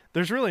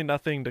 there's really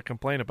nothing to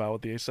complain about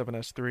with the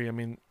A7S III. I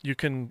mean, you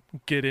can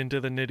get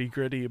into the nitty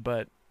gritty,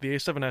 but the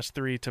A7S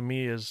III to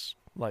me is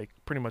like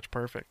pretty much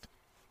perfect.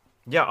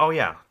 Yeah, oh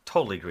yeah,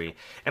 totally agree.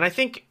 And I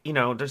think, you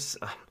know, there's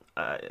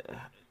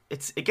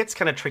it gets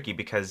kind of tricky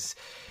because,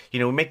 you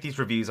know, we make these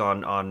reviews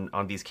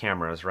on these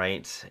cameras,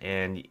 right?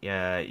 And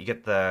you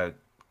get the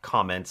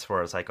comments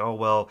where it's like, oh,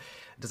 well,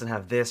 it doesn't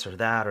have this or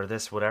that or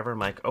this, whatever. I'm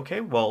like,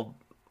 okay, well,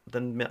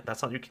 then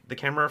that's not the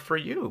camera for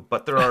you.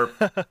 But there are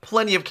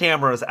plenty of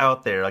cameras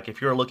out there. Like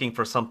if you're looking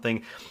for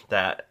something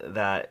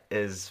that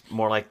is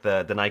more like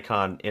the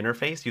Nikon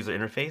interface, user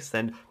interface,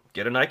 then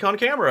get a Nikon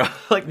camera.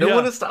 Like no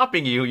one is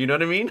stopping you. You know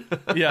what I mean?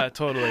 Yeah,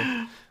 totally.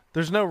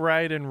 There's no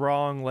right and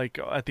wrong. Like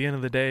at the end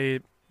of the day,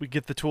 we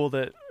get the tool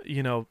that,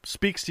 you know,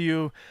 speaks to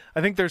you.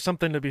 I think there's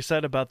something to be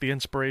said about the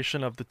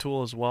inspiration of the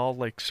tool as well.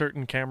 Like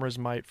certain cameras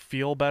might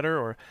feel better,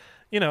 or,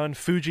 you know, in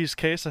Fuji's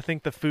case, I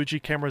think the Fuji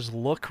cameras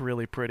look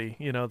really pretty.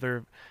 You know,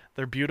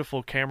 they're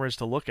beautiful cameras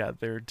to look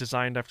at. They're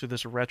designed after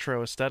this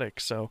retro aesthetic.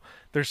 So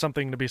there's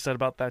something to be said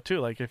about that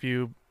too. Like if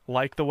you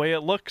like the way it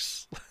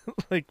looks,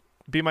 like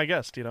be my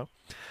guest, you know?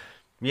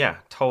 Yeah,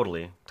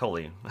 totally.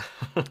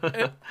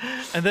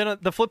 And then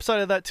the flip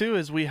side of that too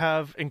is we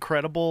have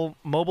incredible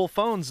mobile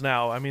phones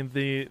now. I mean,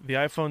 the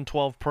iPhone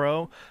 12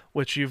 Pro,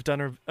 which you've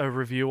done a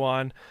review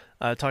on,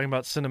 talking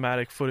about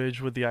cinematic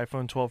footage with the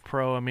iPhone 12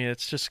 Pro. I mean,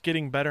 it's just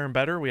getting better and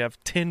better. We have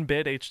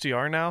 10-bit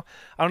HDR now.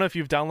 I don't know if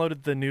you've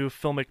downloaded the new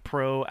Filmmaker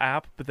Pro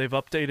app, but they've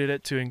updated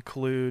it to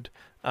include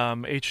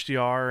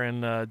HDR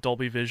and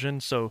Dolby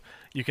Vision, so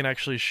you can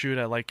actually shoot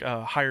at like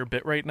a higher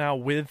bit rate now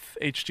with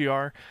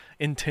HDR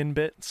in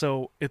 10-bit.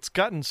 So it's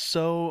gotten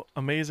so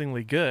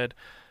amazingly good.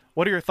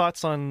 What are your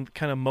thoughts on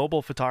kind of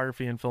mobile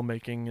photography and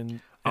filmmaking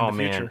in the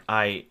future?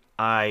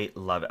 I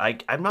love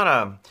it. I'm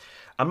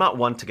not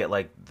one to get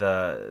like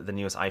the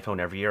newest iPhone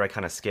every year. I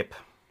kind of skip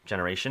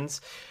generations.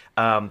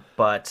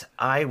 But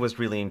I was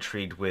really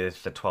intrigued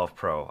with the 12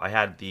 Pro. I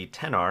had the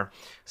 10R,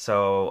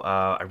 so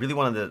I really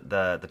wanted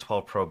the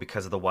 12 Pro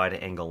because of the wide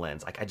angle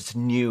lens. Like I just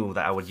knew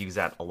that I would use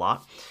that a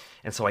lot,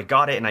 and so I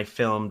got it and I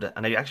filmed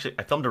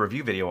a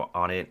review video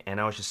on it, and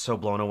I was just so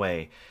blown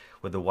away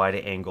with the wide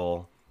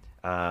angle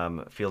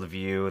field of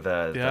view,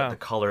 the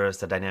colors,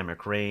 the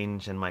dynamic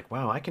range, and I'm like,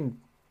 wow, I can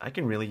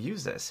really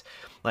use this.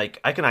 Like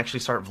I can actually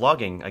start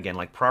vlogging again,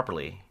 like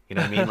properly. You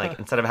know what I mean? Like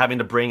instead of having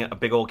to bring a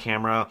big old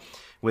camera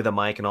with a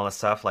mic and all that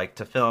stuff, like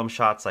to film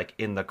shots like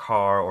in the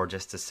car, or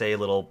just to say a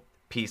little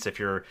piece if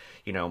you're,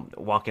 you know,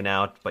 walking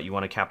out but you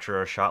want to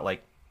capture a shot,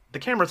 like the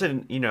camera's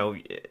in, you know,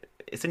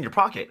 it's in your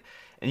pocket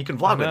and you can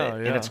vlog with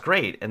it, and it's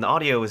great, and the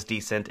audio is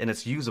decent and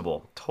it's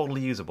usable,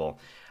 totally usable.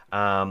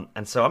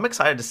 And so I'm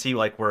excited to see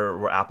like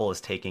where Apple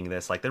is taking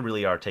this. Like they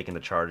really are taking the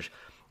charge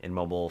in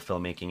mobile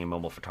filmmaking and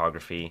mobile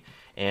photography,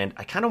 and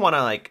I kind of want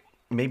to like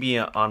maybe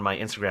on my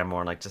Instagram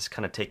more, like just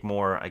kind of take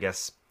more, I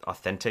guess,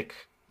 authentic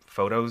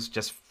photos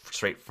just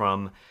straight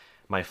from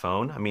my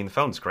phone. I mean, the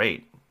phone's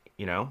great,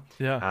 you know?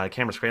 Yeah. The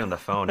camera's great on the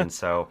phone, and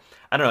so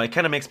I don't know, it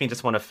kind of makes me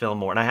just want to film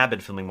more, and I have been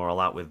filming more a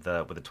lot with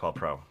the 12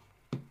 Pro.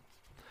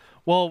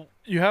 Well,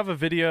 you have a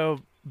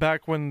video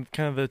back when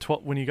kind of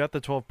when you got the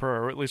 12 Pro,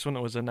 or at least when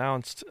it was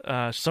announced,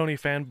 Sony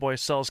fanboy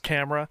sells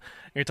camera.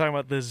 And you're talking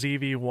about the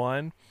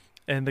ZV-1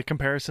 and the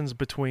comparisons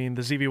between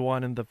the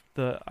ZV-1 and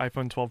the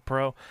iPhone 12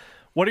 Pro.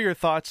 What are your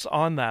thoughts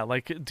on that?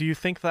 Like, do you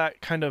think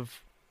that kind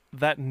of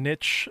that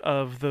niche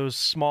of those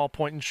small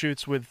point and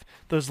shoots with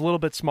those little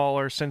bit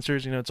smaller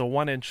sensors, you know, it's a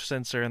 1-inch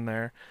sensor in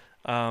there,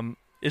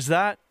 is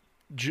that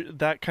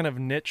kind of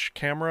niche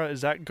camera,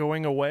 is that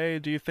going away,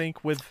 do you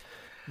think, with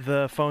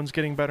the phones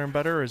getting better and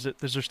better, or is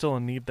there still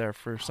a need there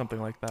for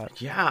something like that?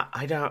 Yeah,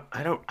 I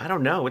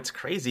don't know. It's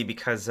crazy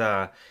because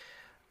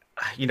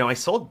you know, I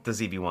sold the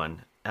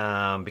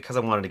ZV-1 because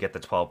I wanted to get the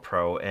 12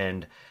 Pro,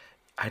 and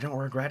I don't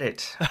regret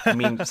it. I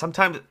mean,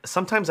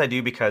 sometimes I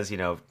do, because, you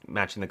know,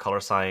 matching the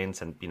color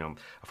science and, you know,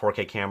 a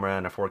 4K camera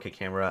and a 4K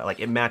camera, like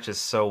it matches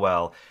so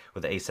well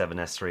with the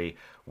A7S III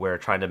where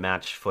trying to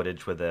match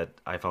footage with the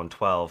iPhone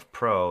 12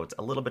 Pro, it's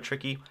a little bit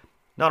tricky.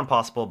 Not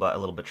impossible, but a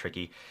little bit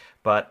tricky.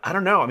 But I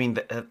don't know. I mean,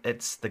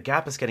 the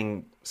gap is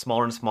getting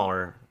smaller and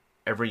smaller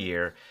every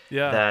year.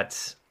 Yeah.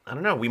 That I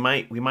don't know. We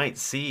might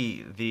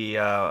see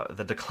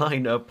the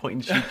decline of point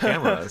and shoot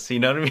cameras. You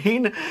know what I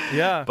mean?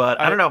 Yeah. But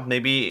I don't know.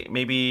 Maybe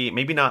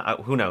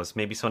not. Who knows?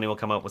 Maybe Sony will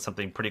come up with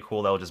something pretty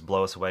cool that will just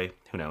blow us away.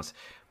 Who knows?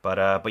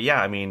 But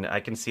yeah. I mean, I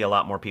can see a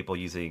lot more people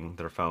using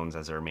their phones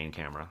as their main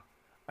camera.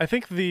 I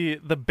think the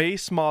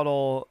base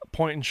model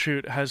point and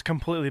shoot has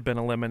completely been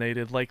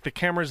eliminated. Like the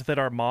cameras that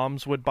our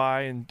moms would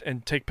buy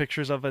and take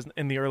pictures of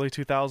in the early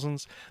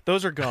 2000s,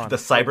 those are gone. The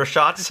cyber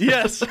shots?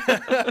 Yes.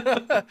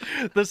 The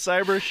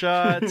cyber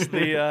shots,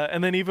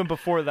 and then even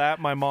before that,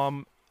 my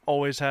mom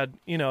always had,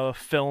 a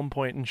film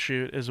point and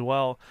shoot as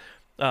well.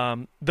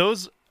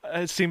 Those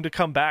seem to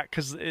come back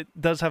because it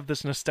does have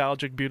this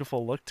nostalgic,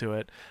 beautiful look to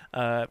it.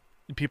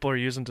 People are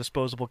using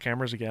disposable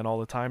cameras again all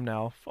the time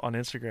now on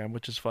Instagram,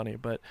 which is funny.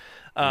 But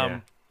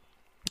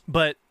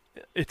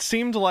it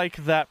seemed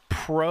like that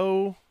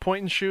Pro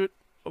point and shoot,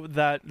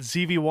 that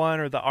ZV-1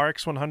 or the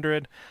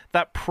RX100,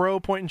 that Pro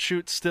point and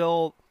shoot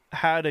still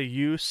had a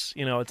use.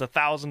 It's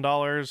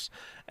 $1,000.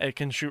 It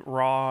can shoot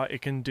RAW.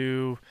 It can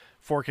do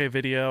 4K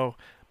video.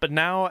 But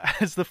now,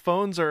 as the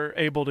phones are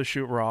able to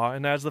shoot RAW,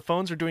 and as the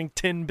phones are doing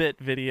 10-bit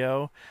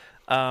video,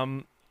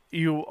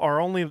 you are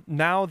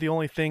the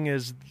only thing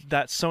is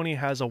that Sony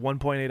has a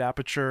 1.8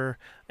 aperture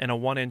and a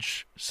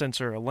 1-inch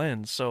sensor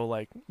lens. So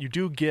like you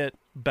do get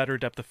better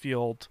depth of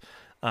field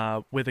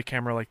with a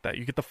camera like that.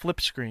 You get the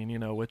flip screen,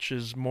 which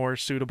is more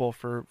suitable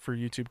for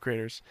YouTube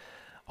creators.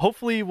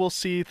 Hopefully we'll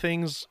see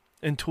things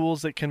and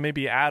tools that can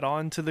maybe add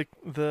on to the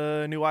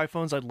new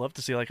iPhones. I'd love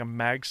to see like a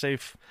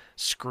MagSafe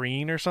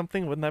screen or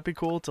something. Wouldn't that be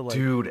cool to like?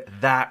 Dude,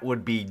 that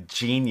would be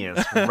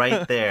genius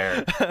right there.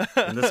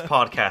 In this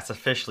podcast,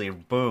 officially,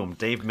 boom,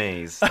 Dave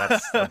Mays.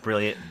 That's a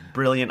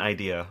brilliant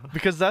idea.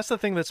 Because that's the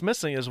thing that's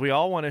missing is we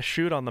all want to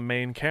shoot on the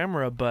main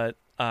camera, but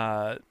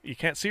you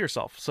can't see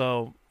yourself.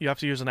 So you have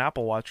to use an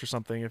Apple Watch or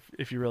something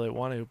if you really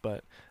want to.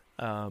 But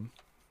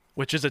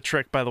which is a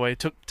trick, by the way.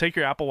 Take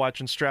your Apple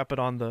Watch and strap it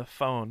on the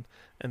phone,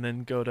 and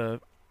then go to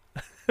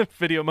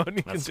video mode.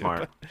 And That's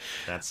smart.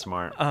 That's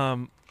smart.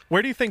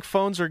 Where do you think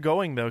phones are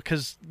going, though?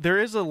 Because there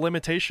is a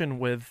limitation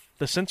with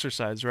the sensor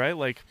size, right?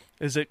 Like,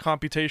 is it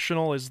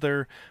computational? Is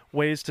there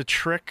ways to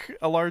trick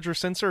a larger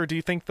sensor? Or do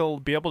you think they'll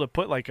be able to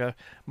put like a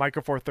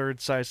Micro Four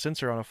Thirds size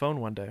sensor on a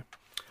phone one day?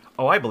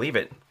 Oh, I believe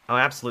it.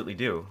 I absolutely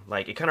do.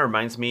 Like, it kind of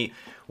reminds me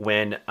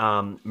when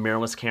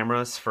mirrorless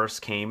cameras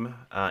first came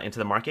into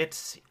the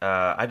market.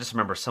 I just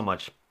remember so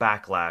much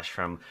backlash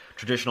from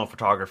traditional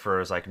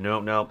photographers. Like,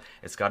 no,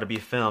 it's got to be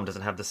film.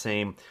 Doesn't have the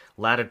same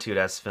latitude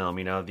as film.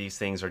 These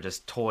things are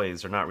just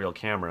toys. They're not real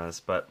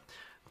cameras. But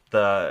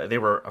they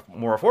were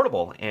more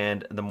affordable,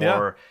 and the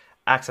more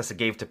access it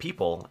gave to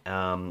people,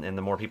 and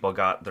the more people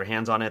got their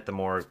hands on it, the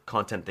more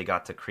content they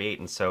got to create.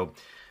 And so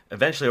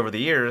eventually, over the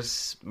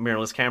years,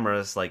 mirrorless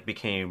cameras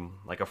became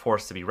like a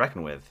force to be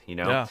reckoned with.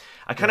 Yeah.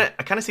 I kind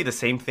of see the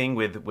same thing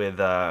with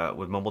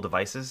mobile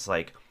devices.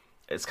 Like,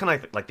 it's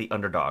kind of like the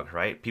underdog,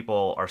 right?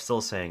 People are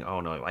still saying, "Oh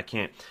no, I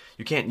can't.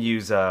 You can't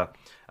use an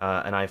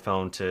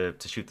iPhone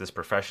to shoot this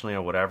professionally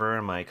or whatever."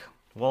 I'm like,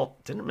 well,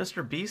 didn't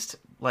Mr. Beast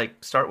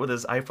start with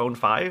his iPhone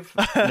 5?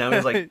 Now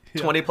he's like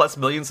 20 plus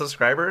million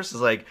subscribers.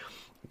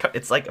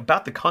 It's like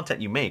about the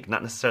content you make,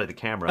 not necessarily the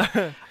camera.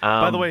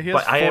 By the way,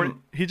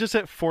 he just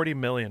hit 40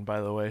 million, by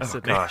the way. Oh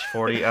Sidney. gosh,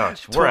 40. Oh,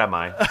 where am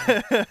I?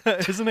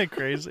 Isn't it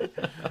crazy?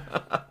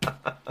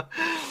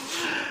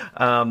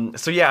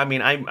 So yeah, I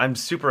mean, I'm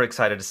super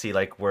excited to see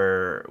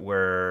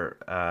where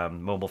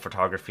mobile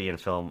photography and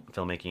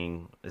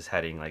filmmaking is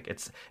heading. Like,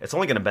 it's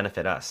only going to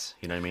benefit us.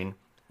 You know what I mean?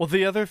 Well,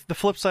 the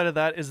flip side of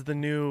that is the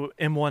new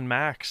M1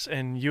 Max,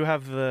 and you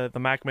have the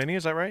Mac Mini.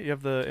 Is that right? You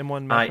have the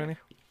M1 Mac Mini.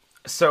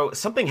 So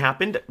something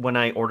happened when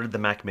I ordered the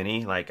Mac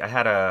Mini. Like, I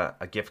had a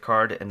gift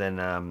card, and then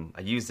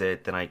I used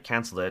it, then I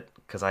canceled it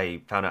because I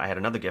found out I had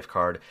another gift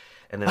card,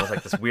 and then it was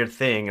like this weird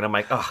thing, and I'm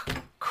like, oh,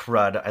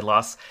 crud,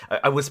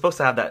 I was supposed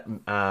to have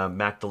that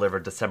Mac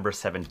delivered December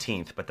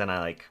 17th, but then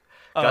I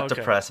got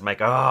depressed. I'm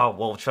like, oh,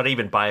 well, should I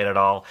even buy it at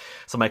all?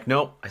 So I'm like,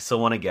 nope, I still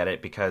want to get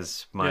it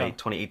because my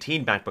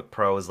 2018 MacBook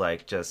Pro is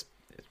just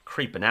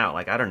creeping out.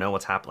 Like, I don't know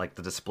what's happened. Like,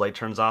 the display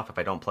turns off if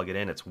I don't plug it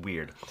in. It's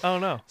weird. Oh,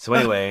 no. So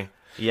anyway...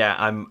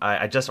 Yeah,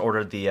 I just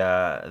ordered the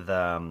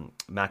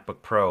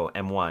MacBook Pro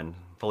M1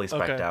 fully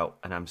spec'd out,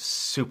 and I'm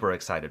super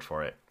excited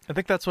for it. I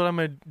think that's what I'm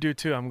going to do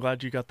too. I'm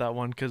glad you got that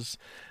one because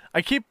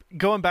I keep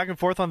going back and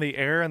forth on the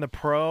Air and the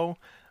Pro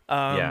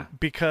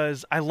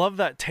because I love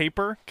that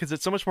taper because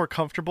it's so much more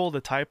comfortable to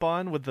type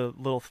on with the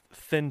little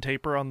thin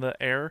taper on the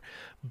Air.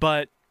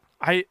 But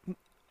I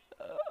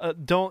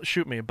don't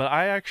shoot me, but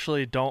I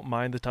actually don't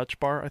mind the touch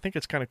bar. I think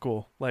it's kind of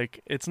cool.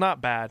 Like, it's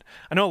not bad.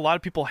 I know a lot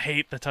of people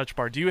hate the touch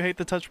bar. Do you hate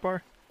the touch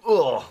bar?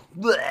 Oh,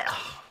 you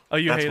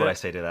that's hate what it? I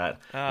say to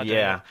that.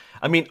 Yeah.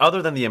 I mean,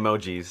 other than the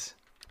emojis,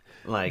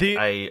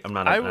 I'm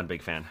not a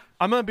big fan.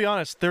 I'm going to be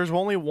honest. There's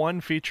only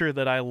one feature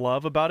that I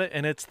love about it,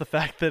 and it's the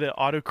fact that it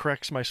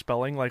autocorrects my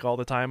spelling all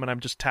the time, and I'm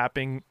just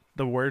tapping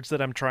the words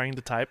that I'm trying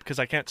to type because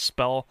I can't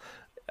spell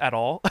at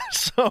all.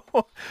 So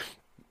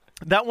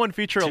that one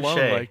feature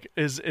alone like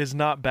is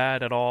not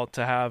bad at all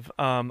to have.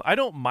 I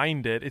don't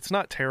mind it. It's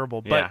not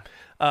terrible, but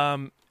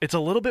it's a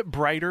little bit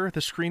brighter.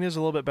 The screen is a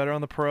little bit better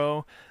on the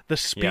Pro. The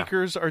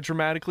speakers are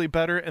dramatically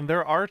better, and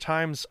there are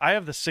times I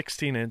have the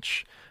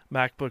 16-inch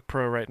MacBook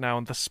Pro right now,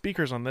 and the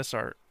speakers on this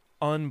are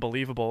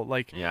unbelievable.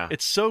 Like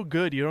it's so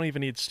good you don't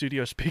even need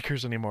studio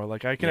speakers anymore.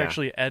 Like I can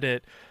actually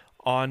edit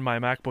on my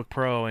MacBook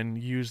Pro and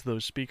use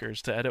those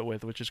speakers to edit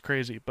with, which is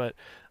crazy. But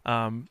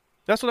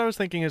that's what I was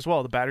thinking as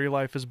well. The battery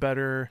life is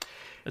better.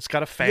 It's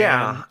got a fan.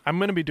 Yeah, I'm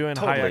going to be doing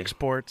high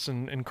exports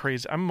and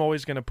crazy. I'm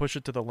always going to push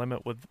it to the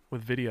limit with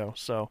video.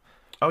 So.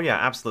 Oh yeah,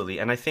 absolutely.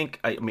 And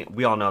I mean,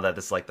 we all know that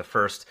this is like the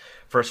first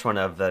one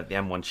of the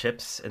M1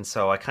 chips, and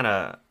so I kind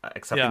of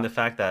accepting the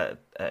fact that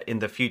in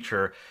the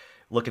future,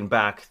 looking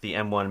back, the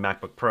M1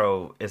 MacBook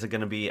Pro isn't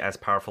going to be as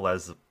powerful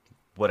as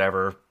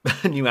whatever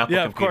new Apple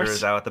computer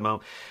is out at the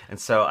moment. And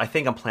so I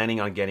think I'm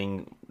planning on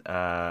getting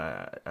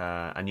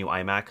a new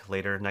iMac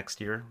later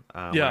next year,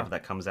 whenever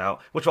that comes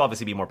out, which will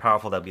obviously be more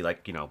powerful. That'll be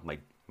like,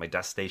 my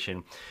desk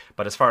station.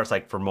 But as far as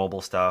like for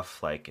mobile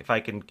stuff, like if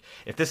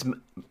this M1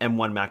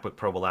 MacBook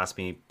Pro will last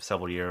me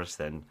several years,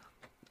 then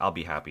I'll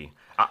be happy.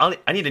 I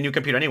need a new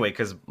computer anyway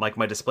because like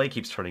my display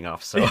keeps turning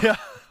off. So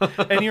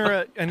and you're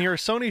a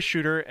Sony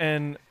shooter,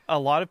 and a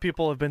lot of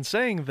people have been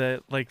saying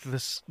that like the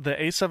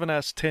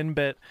A7S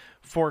 10-bit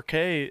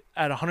 4K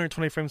at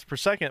 120 frames per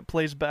second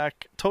plays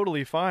back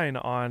totally fine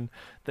on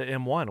the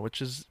M1, which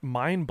is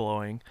mind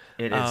blowing.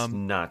 It is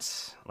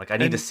nuts. Like I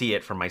need to see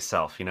it for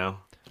myself,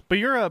 But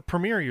you're a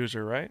Premiere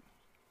user, right?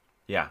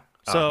 Yeah.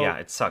 So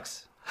it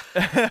sucks.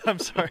 I'm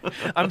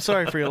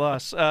sorry for your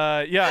loss.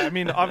 I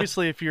mean,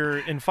 obviously, if you're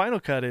in Final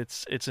Cut,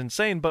 it's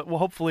insane. But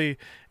hopefully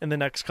in the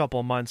next couple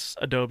of months,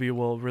 Adobe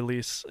will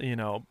release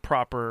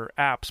proper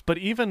apps. But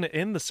even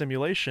in the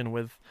simulation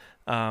with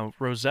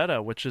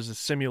Rosetta, which is a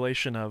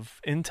simulation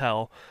of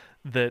Intel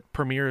that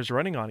Premiere is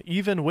running on,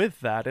 even with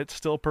that, it's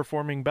still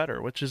performing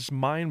better, which is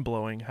mind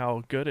blowing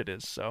how good it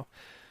is. So.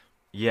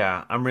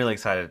 Yeah, I'm really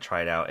excited to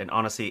try it out. And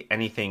honestly,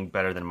 anything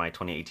better than my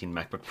 2018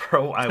 MacBook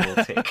Pro, I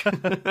will take.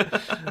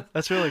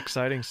 That's really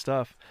exciting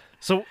stuff.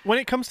 So when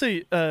it comes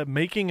to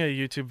making a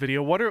YouTube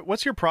video,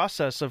 what's your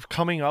process of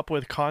coming up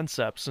with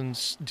concepts? And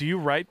do you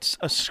write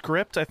a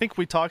script? I think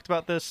we talked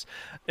about this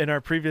in our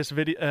previous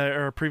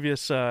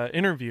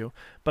interview,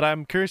 but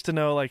I'm curious to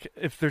know like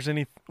if there's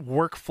any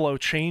workflow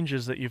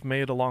changes that you've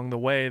made along the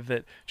way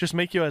that just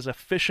make you as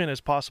efficient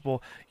as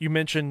possible. You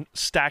mentioned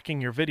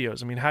stacking your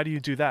videos. I mean, how do you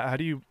do that? How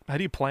do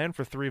you plan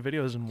for 3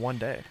 videos in one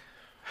day?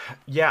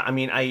 Yeah, I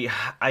mean,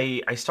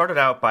 I started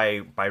out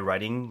by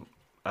writing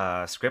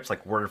scripts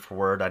like word for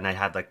word, and I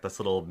had like this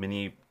little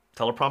mini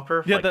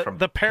teleprompter. Yeah, like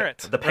the parrot.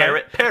 The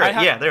parrot.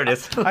 Yeah, there it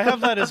is. I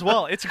have that as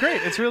well. It's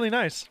great. It's really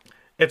nice.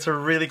 It's a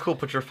really cool.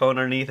 Put your phone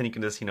underneath, and you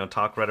can just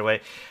talk right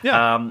away.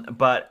 Yeah.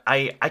 But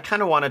I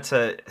kind of wanted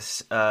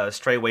to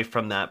stray away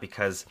from that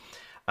because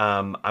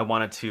I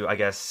wanted to, I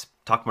guess,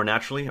 talk more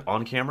naturally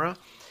on camera.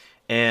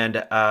 And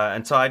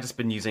so I just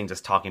been using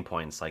just talking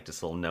points, like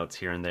just little notes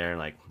here and there,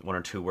 like 1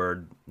 or 2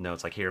 word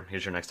notes, like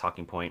here's your next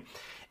talking point.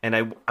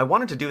 And I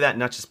wanted to do that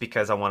not just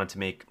because I wanted to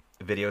make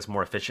videos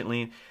more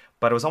efficiently,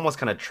 but it was almost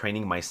kind of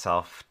training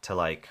myself to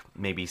like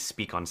maybe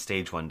speak on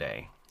stage one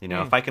day.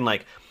 If I can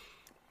like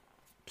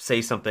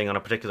say something on a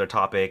particular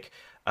topic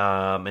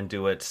and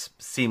do it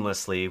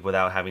seamlessly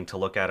without having to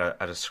look at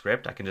a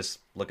script, I can just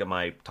look at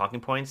my talking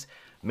points.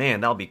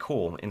 Man, that'll be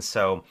cool. And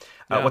so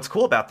what's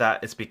cool about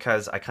that is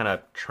because I kind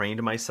of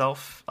trained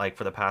myself like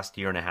for the past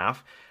year and a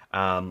half.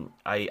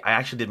 I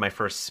actually did my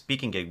first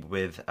speaking gig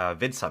with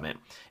Vid Summit.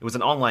 It was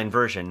an online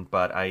version,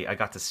 but I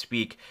got to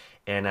speak,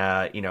 and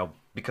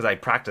because I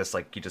practiced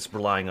like you just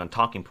relying on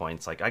talking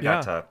points, like I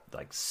got to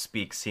like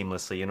speak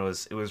seamlessly, and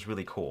it was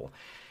really cool.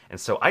 And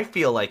so I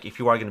feel like if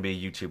you are going to be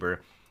a YouTuber,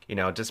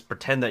 just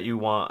pretend that you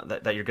want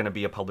that you're going to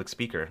be a public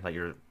speaker, that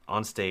you're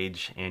on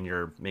stage and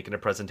you're making a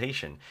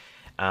presentation.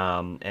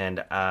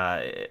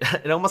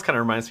 It almost kind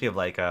of reminds me of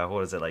like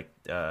what is it, like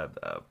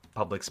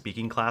public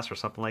speaking class or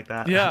something like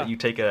that. Yeah, that you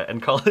take in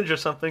college or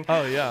something.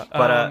 Oh yeah.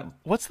 But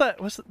what's that?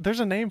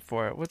 There's a name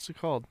for it. What's it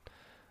called?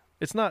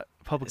 It's not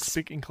public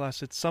speaking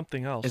class. It's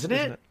something else. Isn't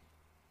it?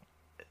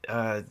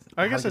 I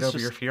guess it's over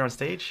your fear on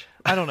stage.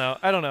 I don't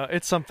know.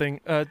 It's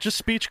something. Just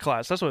speech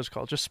class. That's what it's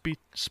called. Just speech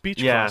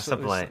class. Yeah,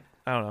 something like.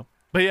 I don't know.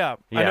 But yeah,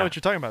 I know what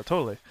you're talking about.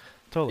 Totally.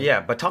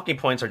 Yeah, but talking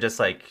points are just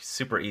like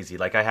super easy.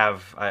 Like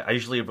I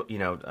usually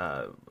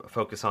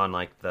focus on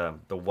like the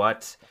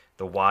what,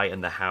 the why,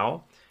 and the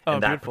how in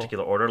that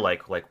particular order.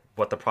 Like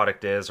what the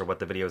product is or what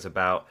the video is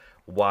about,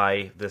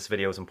 why this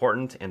video is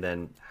important, and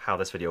then how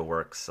this video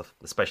works,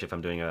 especially if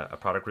I'm doing a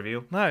product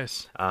review.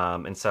 Nice.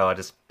 And so I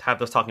just have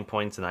those talking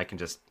points, and I can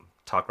just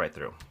talk right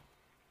through.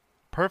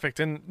 Perfect.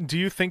 And do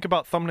you think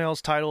about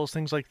thumbnails, titles,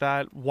 things like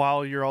that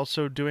while you're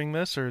also doing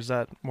this, or is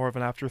that more of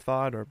an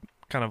afterthought, or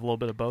kind of a little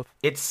bit of both?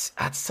 It's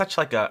such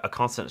like a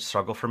constant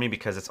struggle for me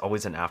because it's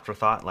always an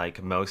afterthought,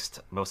 like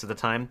most of the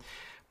time.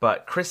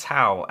 But Chris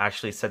Howe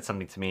actually said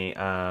something to me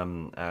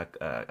a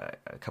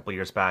couple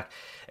years back,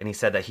 and he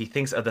said that he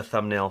thinks of the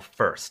thumbnail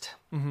first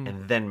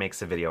and then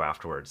makes a video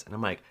afterwards. And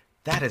I'm like,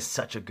 that is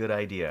such a good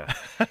idea.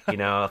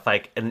 If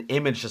like an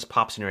image just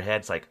pops in your head,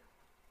 it's like,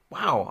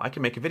 wow, I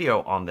can make a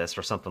video on this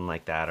or something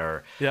like that.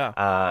 Or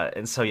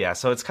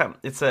so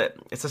it's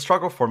a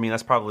struggle for me.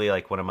 That's probably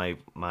like one of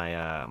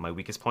my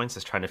weakest points,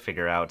 is trying to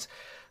figure out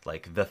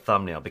like the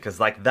thumbnail, because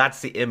like that's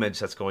the image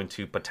that's going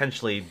to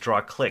potentially draw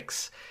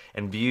clicks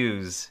and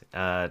views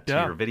to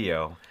your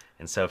video.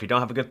 And so if you don't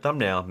have a good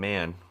thumbnail,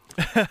 man,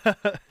 you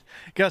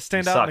gotta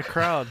stand out in the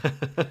crowd.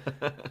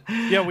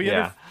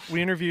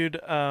 We interviewed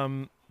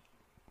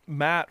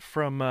Matt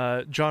from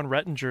John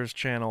Rettinger's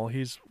channel.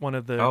 He's one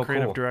of the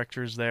creative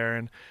directors there,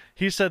 and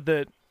he said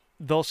that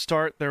they'll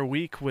start their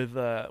week with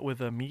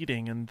a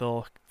meeting, and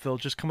they'll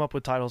just come up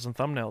with titles and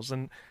thumbnails.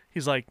 And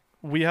he's like,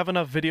 we have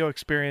enough video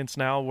experience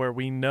now where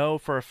we know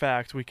for a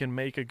fact we can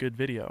make a good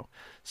video.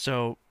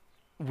 So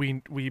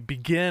we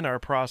begin our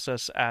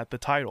process at the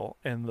title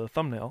and the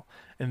thumbnail,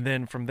 and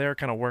then from there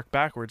kind of work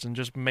backwards and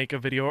just make a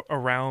video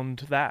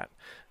around that,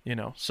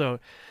 So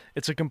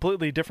it's a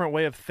completely different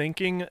way of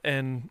thinking.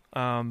 And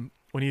when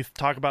you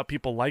talk about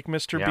people like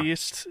Mr.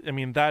 Beast, I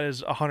mean, that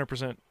is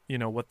 100%,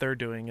 what they're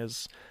doing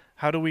is,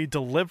 how do we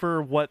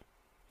deliver what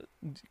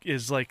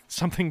is like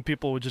something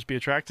people would just be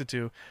attracted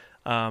to?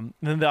 Then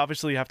they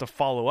obviously have to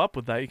follow up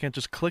with that. You can't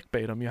just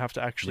clickbait them. You have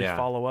to actually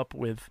follow up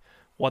with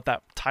what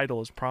that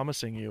title is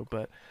promising you.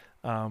 But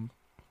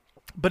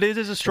it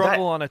is a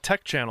struggle on a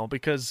tech channel,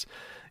 because,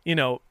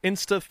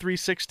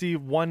 Insta360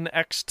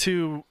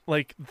 1x2,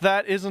 like,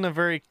 that isn't a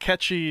very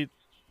catchy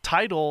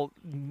title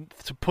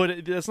to put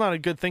it. That's not a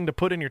good thing to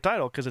put in your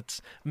title, because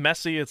it's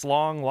messy, it's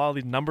long, a lot of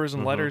these numbers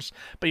and letters,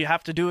 but you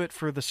have to do it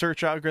for the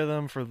search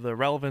algorithm, for the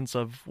relevance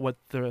of what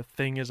the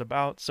thing is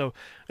about. So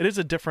it is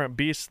a different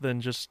beast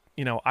than just,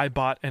 I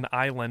bought an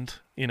island,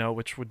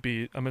 which would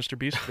be a Mr.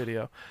 Beast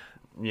video.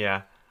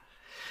 Yeah.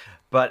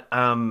 But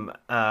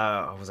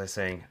what was I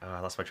saying? I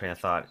lost my train of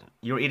thought.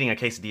 You were eating a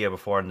quesadilla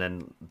before, and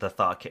then the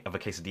thought of a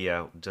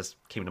quesadilla just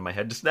came to my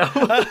head just now.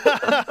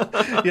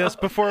 Yes,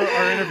 before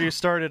our interview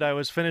started, I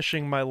was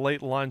finishing my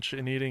late lunch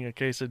and eating a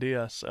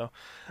quesadilla. So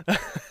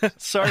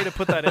sorry to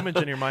put that image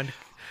in your mind.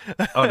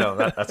 Oh no,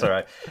 that's all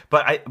right.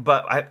 But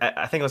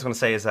I think I was going to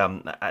say is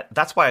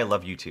that's why I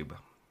love YouTube,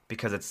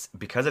 because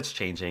it's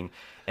changing,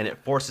 and it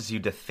forces you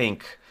to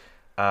think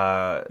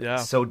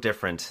so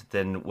different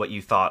than what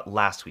you thought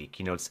last week.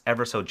 It's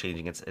ever so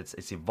changing.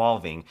 It's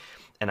evolving,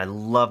 and I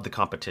love the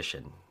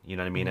competition. You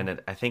know what I mean?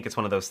 And I think it's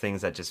one of those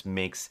things that just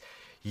makes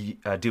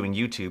doing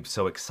YouTube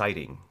so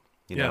exciting.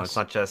 It's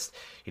not just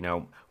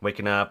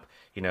waking up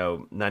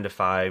 9 to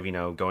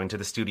 5, going to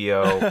the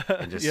studio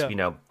and just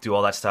do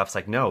all that stuff. It's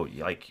like, no,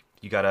 like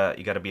you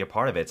gotta be a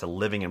part of it. It's a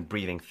living and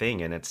breathing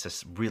thing, and it's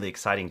just really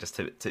exciting just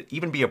to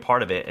even be a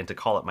part of it and to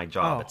call it my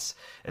job.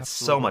 It's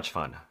so much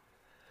fun.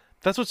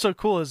 That's what's so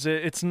cool, is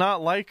it's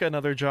not like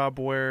another job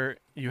where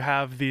you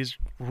have these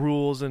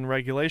rules and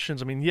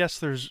regulations. I mean,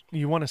 yes,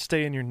 you want to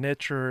stay in your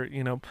niche, or,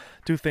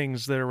 do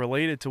things that are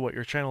related to what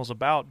your channel's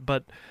about,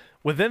 but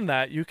within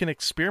that, you can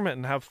experiment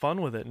and have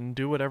fun with it and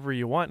do whatever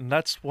you want. And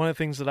that's one of the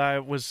things that I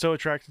was so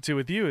attracted to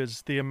with you,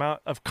 is the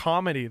amount of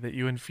comedy that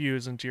you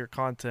infuse into your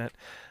content.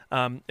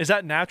 Is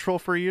that natural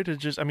for you to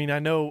just, I mean, I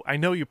know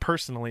you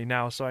personally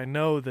now, so I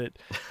know that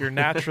you're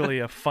naturally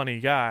a funny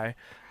guy.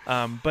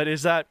 But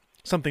is that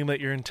something that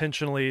you're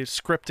intentionally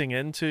scripting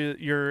into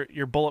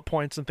your bullet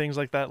points and things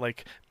like that,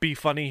 like, be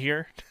funny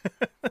here?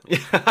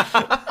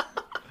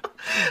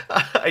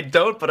 I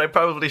don't, but I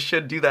probably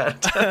should do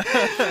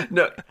that.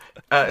 No.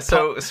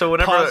 So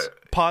whenever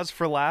pause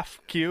for laugh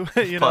cue,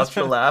 pause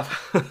for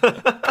laugh.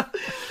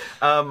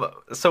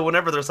 So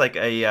whenever there's like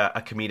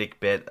a comedic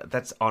bit,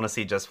 that's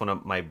honestly just one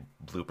of my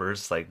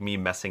bloopers, like me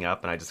messing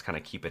up, and I just kind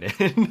of keep it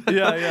in.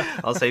 Yeah.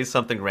 I'll say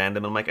something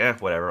random, and I'm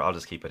like, whatever, I'll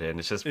just keep it in.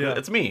 It's just,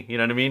 it's me, you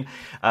know what I mean?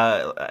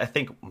 I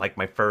think like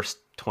my first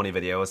 20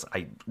 videos,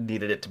 I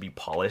needed it to be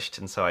polished,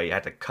 and so I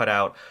had to cut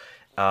out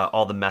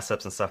all the mess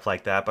ups and stuff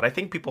like that. But I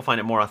think people find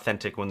it more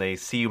authentic when they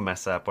see you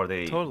mess up, or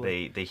they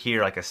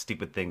hear like a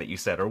stupid thing that you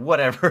said, or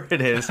whatever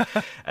it is.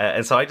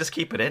 And so I just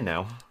keep it in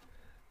now.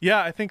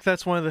 Yeah, I think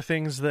that's one of the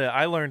things that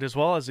I learned as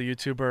well as a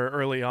YouTuber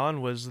early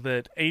on, was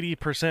that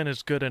 80%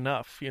 is good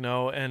enough,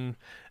 and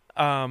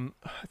I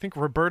think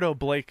Roberto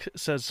Blake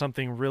says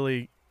something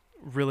really,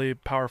 really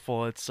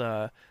powerful. It's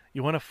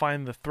you want to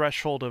find the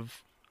threshold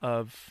of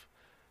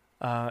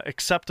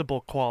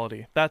acceptable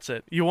quality. That's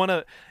it. You want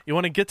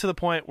to get to the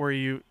point where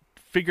you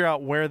figure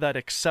out where that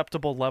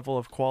acceptable level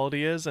of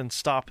quality is and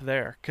stop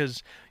there,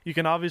 because you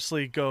can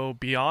obviously go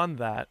beyond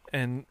that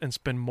and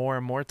spend more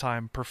and more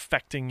time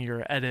perfecting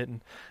your edit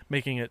and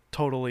making it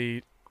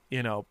totally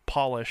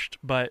polished.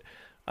 But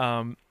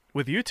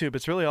with YouTube,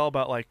 it's really all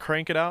about like,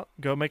 crank it out,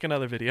 go make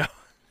another video.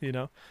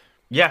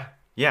 Yeah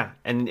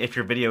And if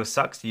your video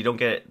sucks, you don't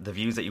get the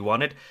views that you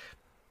wanted,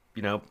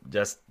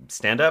 just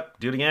stand up,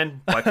 do it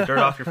again, wipe the dirt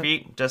off your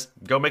feet, just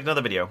go make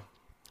another video.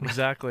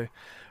 Exactly.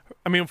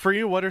 I mean, for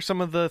you, what are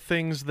some of the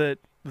things that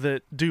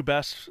do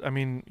best? I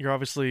mean, you're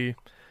obviously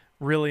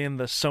really in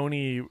the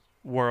Sony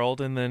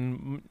world, and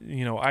then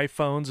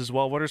iPhones as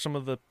well. What are some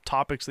of the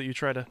topics that you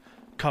try to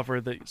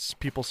cover that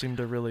people seem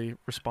to really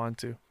respond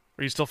to?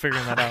 Are you still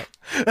figuring that out?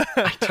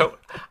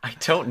 I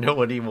don't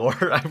know anymore.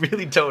 I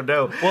really don't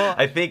know. Well,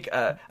 I think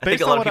a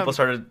lot of people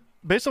started.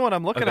 Based on what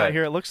I'm looking at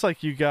here, it looks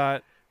like you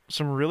got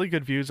some really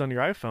good views on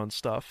your iPhone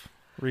stuff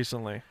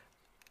recently.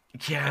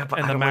 Yeah, but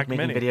I don't like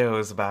making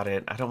videos about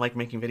it. I don't like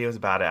making videos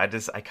about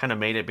it. I kind of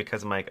made it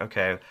because I'm like,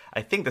 okay,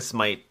 I think this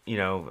might,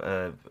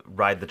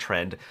 ride the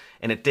trend,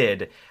 and it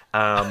did.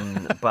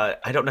 But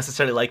I don't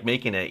necessarily like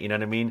making it. You know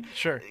what I mean?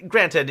 Sure.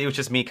 Granted, it was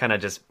just me kind of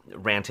just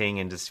ranting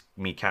and just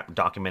me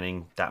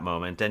documenting that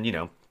moment, and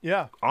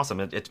yeah, awesome.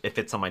 It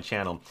fits on my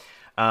channel.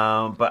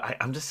 But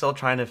I'm just still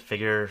trying to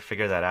figure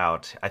that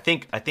out. I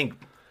think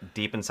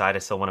deep inside, I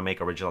still want to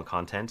make original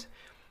content.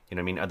 You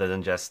know what I mean? Other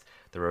than just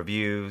the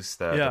reviews,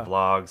 the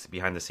vlogs,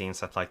 behind the scenes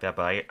stuff like that.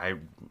 But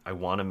I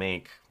want to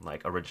make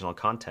like original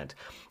content.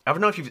 I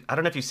don't know if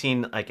you've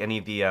seen like any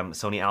of the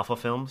Sony Alpha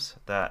films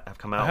that have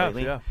come out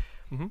lately. Yeah.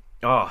 Mm-hmm.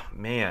 Oh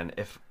man,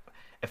 if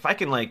I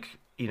can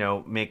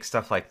make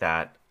stuff like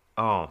that,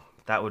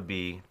 that'd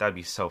be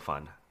so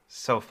fun,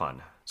 so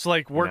fun. So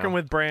like working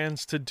with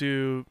brands to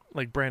do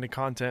like branded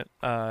content,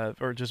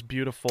 or just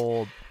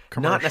beautiful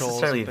commercials. Not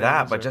necessarily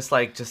that, but just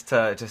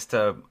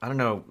to I don't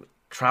know,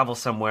 travel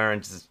somewhere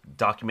and just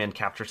document,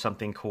 capture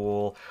something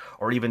cool,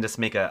 or even just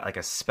make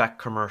a spec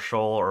commercial,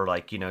 or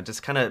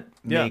just kind of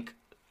make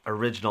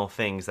original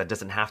things that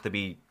doesn't have to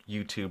be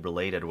YouTube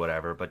related or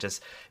whatever, but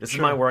just this is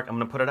my work, I'm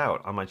going to put it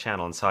out on my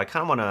channel. And so I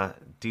kind of want to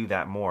do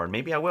that more, and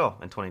maybe I will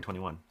in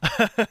 2021.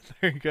 There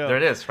you go. There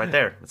it is, right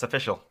there. It's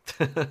official.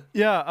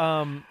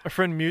 Yeah, a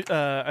friend,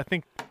 I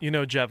think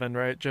Jevin,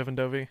 right? Jevin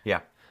Dovey?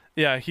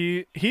 Yeah,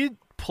 he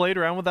played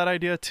around with that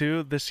idea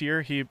too this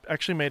year. He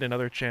actually made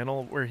another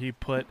channel where he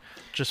put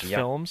just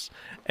films,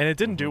 and it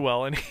didn't do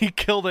well, and he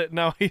killed it.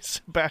 Now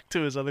he's back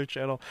to his other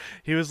channel.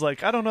 He was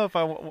like, I don't know if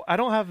I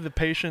don't have the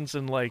patience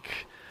and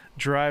like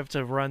drive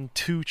to run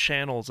 2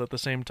 channels at the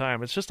same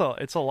time. It's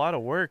a lot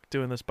of work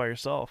doing this by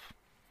yourself.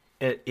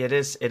 It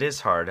is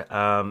hard.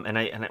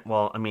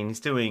 He's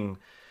doing.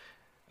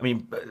 I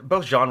mean,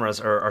 both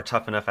genres are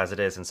tough enough as it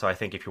is, and so I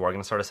think if you are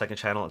going to start a second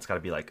channel, it's got to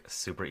be like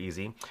super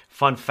easy.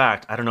 Fun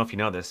fact, I don't know if you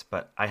know this,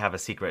 but I have a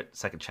secret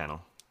second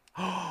channel.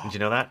 Did you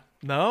know that?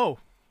 No.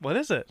 What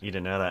is it? You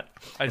didn't know that?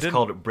 It's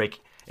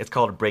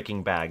called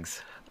Breaking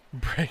Bags.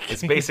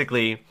 It's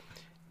basically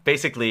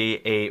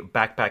a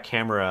backpack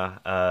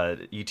camera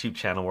YouTube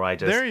channel where I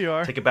just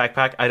take a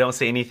backpack. I don't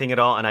say anything at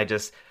all, and I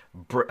just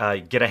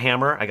get a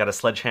hammer. I got a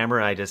sledgehammer,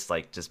 and I just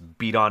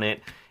beat on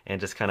it and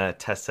just kind of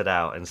test it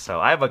out. And so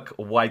I have a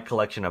wide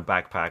collection of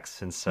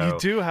backpacks, and so you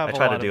do have I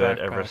try to do it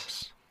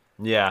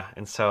yeah,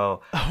 and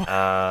so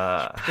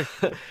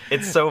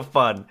it's so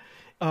fun.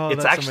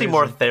 It's actually amazing.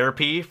 More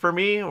therapy for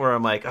me, where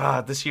I'm like,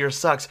 this year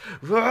sucks.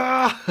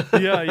 Yeah.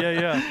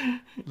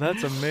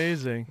 That's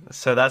amazing.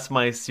 So that's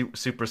my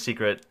super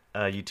secret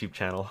YouTube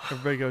channel.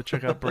 Everybody go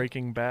check out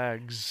Breaking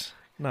Bags,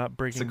 not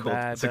Breaking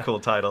Bad. It's a cool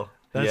title.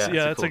 That's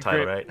a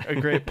title, right? A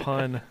great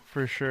pun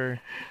for sure.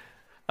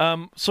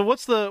 So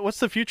what's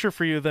the future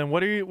for you then?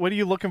 What are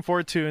you looking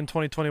forward to in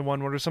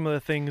 2021? What are some of the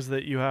things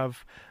that you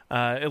have,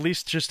 at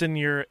least just in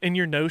your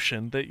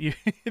Notion that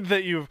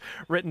you've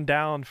written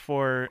down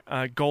for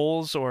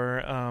goals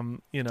or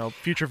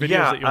future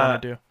videos that you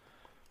want to do?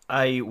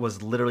 I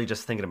was literally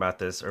just thinking about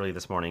this early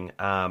this morning.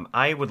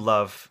 I would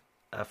love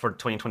for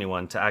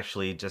 2021 to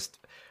actually just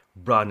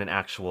run an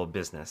actual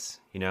business,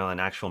 an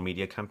actual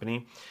media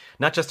company,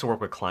 not just to work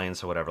with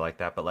clients or whatever like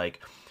that, but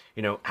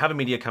have a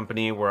media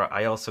company where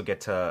I also get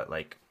to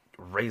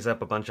raise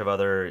up a bunch of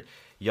other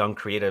young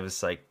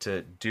creatives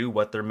to do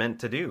what they're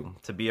meant to do,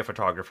 to be a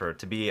photographer,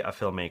 to be a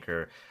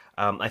filmmaker.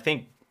 I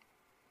think,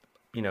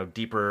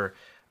 deeper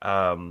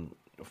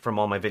from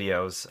all my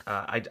videos,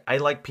 I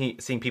like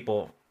seeing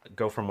people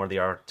go from where they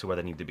are to where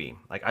they need to be.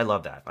 I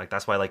love that.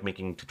 That's why I like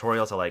making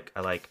tutorials.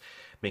 I like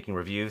making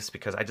reviews,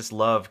 because I just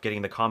love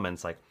getting the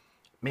comments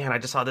man, I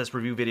just saw this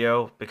review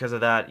video because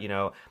of that,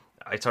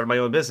 I started my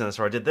own business,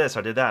 or I did this, or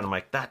I did that. And I'm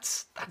like,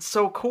 that's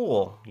so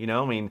cool.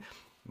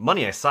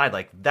 Money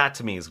aside, that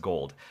to me is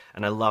gold.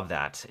 And I love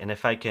that. And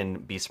if I can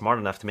be smart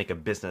enough to make a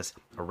business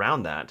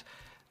around that,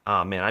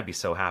 man, I'd be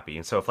so happy.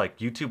 And so if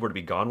YouTube were to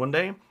be gone one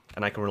day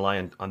and I can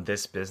rely on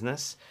this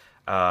business,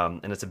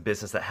 and it's a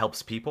business that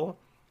helps people,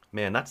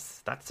 man,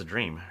 that's the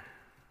dream.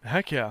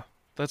 Heck yeah.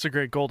 That's a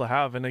great goal to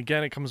have. And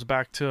again, it comes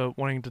back to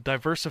wanting to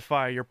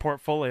diversify your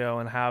portfolio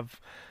and have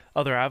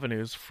other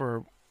avenues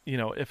for,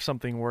 if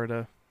something were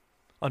to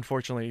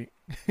unfortunately,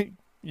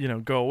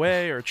 go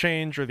away or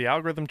change, or the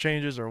algorithm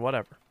changes or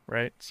whatever,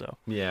 right? So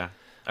yeah,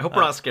 I hope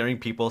we're not scaring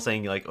people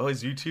saying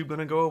is YouTube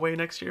gonna go away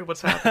next year?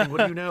 What's happening?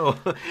 What do you know?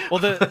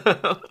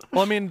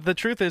 The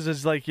truth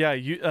is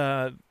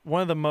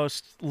one of the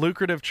most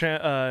lucrative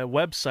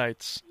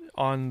websites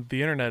on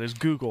the internet is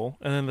Google,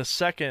 and then the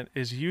second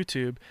is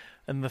YouTube,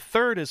 and the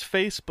third is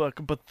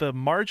Facebook. But the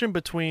margin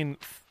between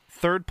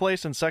third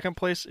place and second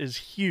place is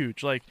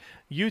huge. Like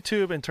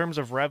YouTube in terms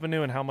of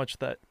revenue and how much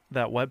that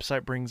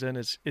website brings in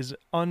is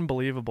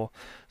unbelievable.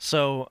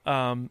 So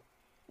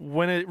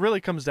when it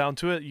really comes down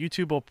to it,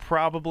 YouTube will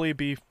probably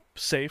be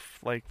safe,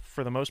 like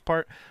for the most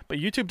part, but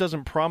YouTube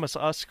doesn't promise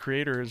us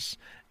creators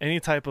any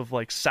type of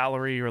like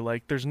salary, or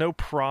like there's no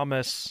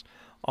promise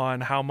on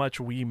how much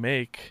we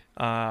make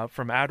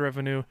from ad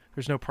revenue.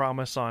 There's no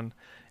promise on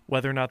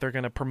whether or not they're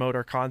going to promote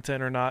our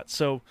content or not.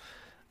 So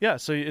yeah,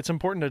 so it's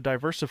important to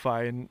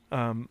diversify. And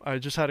I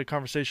just had a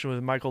conversation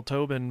with Michael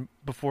Tobin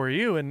before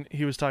you, and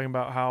he was talking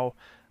about how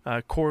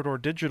Corridor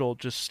Digital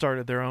just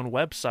started their own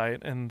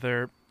website, and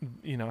they're,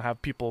 have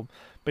people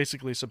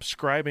basically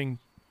subscribing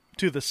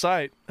to the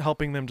site,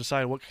 helping them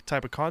decide what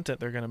type of content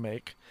they're going to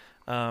make.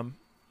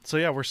 So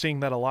yeah, we're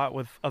seeing that a lot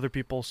with other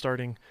people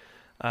starting.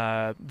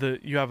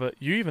 You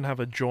even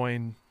have a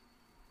join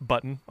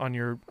button on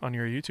your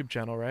YouTube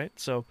channel, right?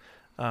 So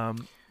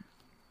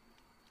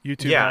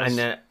YouTube has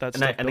that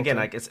stuff and again,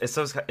 like it's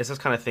those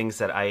kind of things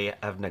that I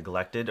have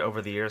neglected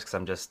over the years because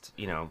I'm just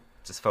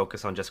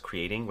focused on just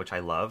creating, which I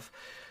love.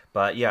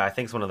 But yeah, I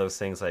think it's one of those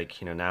things like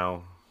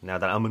now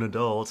that I'm an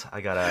adult,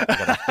 I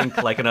gotta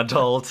think like an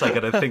adult. I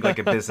gotta think like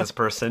a business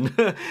person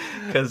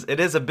because it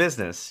is a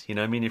business.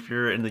 I mean, if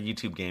you're in the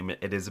YouTube game,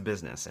 it is a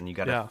business, and you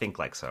gotta think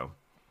like so.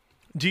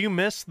 Do you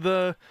miss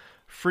the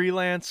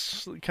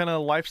freelance kind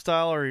of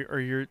lifestyle,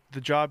 or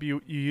the job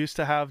you used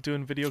to have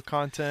doing video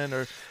content,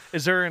 or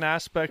is there an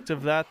aspect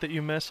of that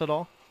you miss at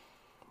all?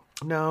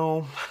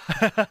 No,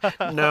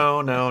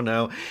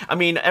 no. I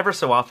mean, ever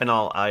so often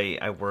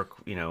I work,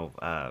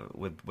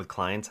 with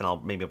clients, and I'll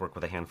maybe work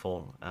with a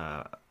handful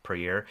per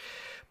year,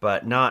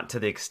 but not to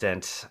the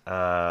extent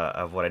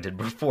of what I did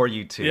before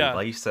YouTube. Yeah.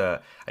 I used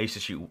to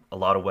shoot a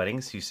lot of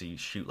weddings. Used to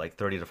shoot like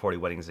 30 to 40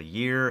 weddings a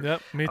year.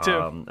 Yep, me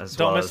too.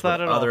 Don't miss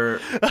that at all.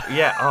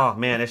 Yeah. Oh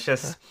man, it's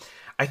just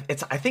I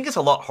think it's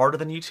a lot harder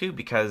than YouTube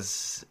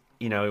because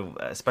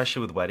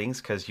especially with weddings,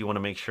 because you want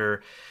to make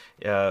sure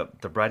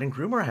the bride and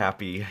groom are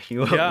happy.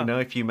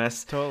 If you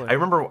mess. Totally. I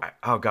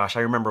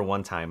remember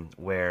one time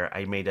where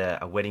I made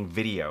a wedding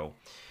video,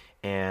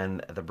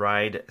 and the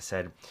bride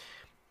said,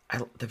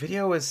 the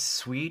video is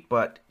sweet,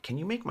 but can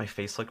you make my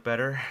face look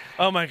better?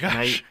 Oh my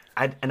gosh.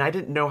 And I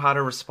didn't know how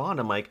to respond.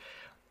 I'm like,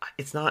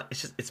 it's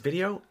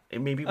video,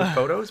 maybe with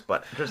photos,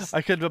 but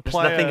I could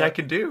apply there's nothing I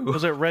could do.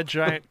 Was it Red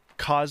Giant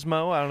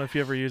Cosmo? I don't know if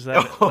you ever use that.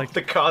 Oh,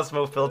 the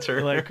Cosmo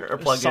filter, like or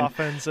plugin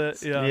softens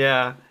it.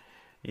 Yeah.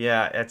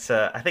 It's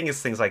I think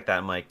it's things like that.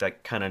 I'm like,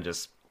 that kind of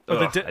just.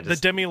 The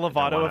Demi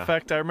Lovato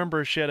effect. I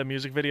remember she had a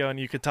music video, and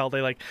you could tell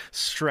they like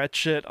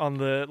stretch it on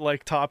the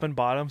like top and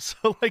bottom,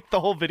 so like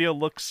the whole video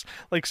looks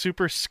like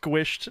super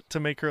squished to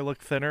make her look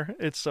thinner.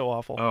 It's so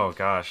awful. Oh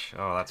gosh,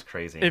 that's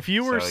crazy. If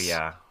you were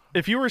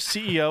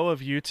CEO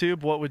of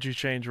YouTube, what would you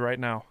change right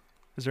now?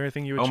 Is there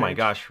anything you would change? Oh my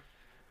gosh.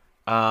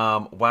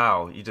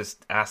 Wow, you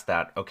just asked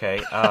that.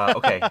 Okay.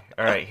 Okay.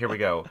 All right, here we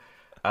go.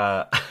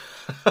 I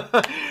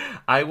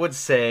would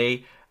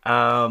say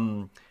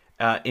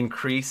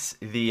increase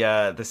the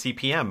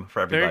CPM for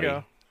everybody. There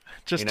you go.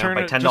 Just turn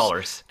by it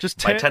 $10.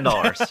 Just by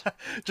 $10.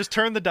 Just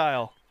turn the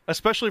dial,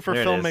 especially for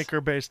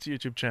filmmaker-based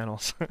YouTube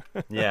channels.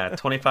 Yeah,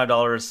 $25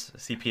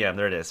 CPM.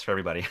 There it is for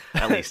everybody,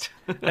 at least.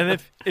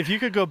 And if you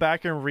could go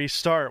back and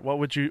restart, what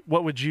would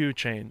you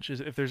change?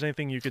 If there's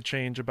anything you could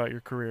change about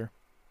your career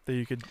that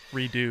you could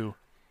redo,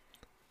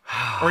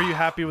 or are you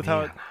happy with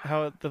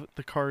how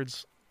the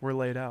cards were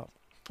laid out?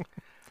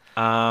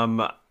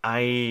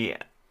 I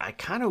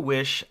kind of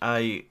wish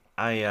I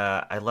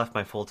left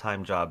my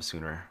full-time job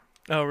sooner.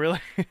 Oh, really?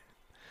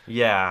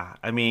 Yeah,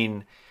 I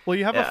mean... Well,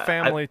 you have a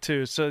family,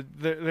 too, so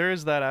there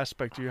is that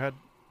aspect. You had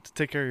to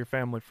take care of your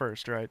family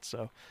first, right?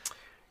 So...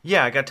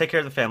 Yeah, I got to take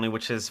care of the family,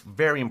 which is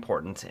very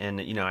important,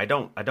 and I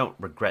don't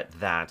regret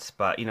that.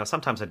 But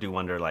sometimes I do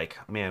wonder, like,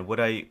 man, would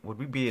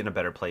we be in a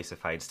better place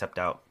if I had stepped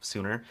out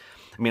sooner?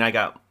 I mean, I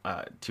got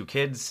 2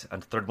 kids, a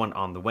third one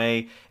on the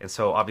way, and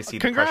so obviously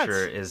Congrats. The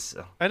pressure is.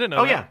 I didn't know.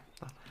 Oh that.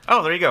 Yeah.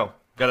 Oh, there you go.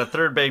 Got a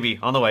third baby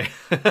on the way.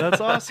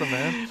 That's awesome,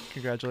 man.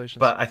 Congratulations.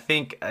 But I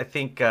think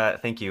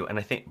thank you. And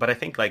I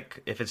think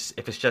like if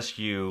it's just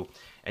you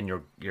and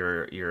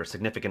your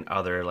significant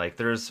other, like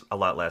there's a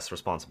lot less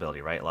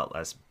responsibility, right? A lot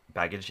less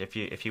baggage,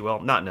 if you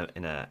will, not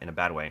in a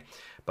bad way,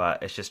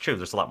 but it's just true.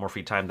 There's a lot more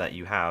free time that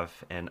you have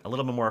and a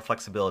little bit more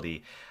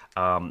flexibility.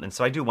 And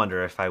so I do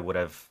wonder if I would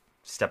have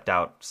stepped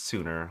out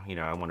sooner.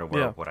 I wonder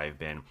where would I have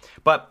been.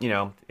 But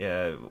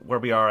where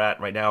we are at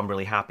right now, I'm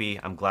really happy.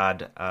 I'm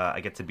glad I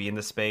get to be in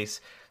this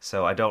space,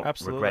 so I don't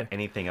regret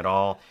anything at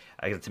all.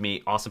 I get to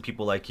meet awesome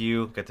people like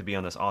you, get to be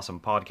on this awesome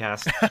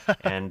podcast,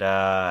 and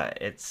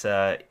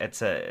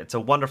it's a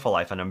wonderful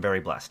life, and I'm very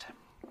blessed.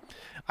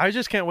 I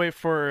just can't wait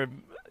for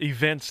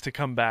events to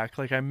come back.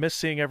 Like, I miss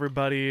seeing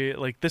everybody.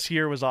 Like, this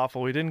year was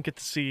awful. We didn't get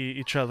to see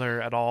each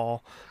other at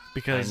all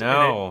because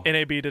NAB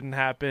didn't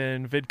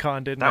happen,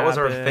 VidCon didn't happen. That was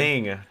our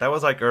thing. That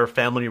was like our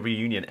family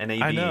reunion,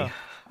 NAB.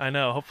 I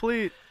know.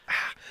 Hopefully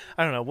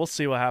I don't know. We'll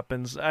see what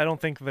happens. I don't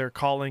think they're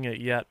calling it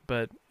yet,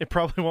 but it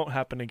probably won't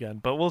happen again.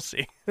 But we'll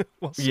see.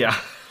 We'll see. Yeah,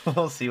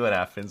 we'll see what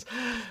happens.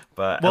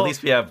 But at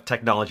least we have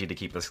technology to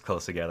keep us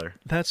close together.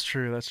 That's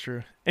true. That's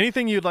true.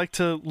 Anything you'd like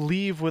to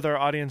leave with our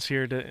audience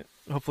here to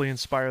hopefully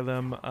inspire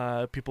them,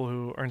 people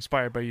who are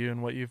inspired by you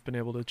and what you've been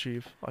able to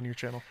achieve on your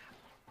channel?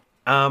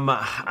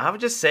 I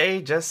would just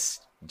say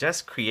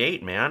just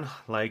create, man.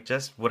 Like,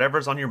 just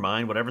whatever's on your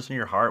mind, whatever's in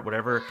your heart,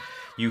 whatever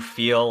you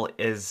feel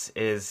is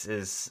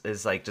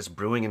like just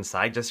brewing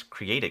inside, just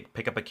create it.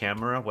 Pick up a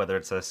camera, whether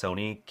it's a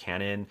Sony,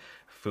 Canon,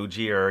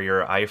 Fuji, or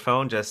your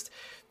iPhone. Just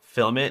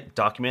film it,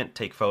 document,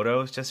 take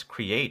photos, just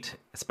create.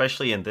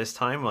 Especially in this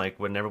time, like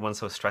when everyone's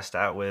so stressed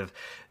out with,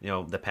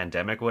 the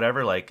pandemic or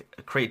whatever,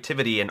 like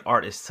creativity and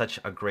art is such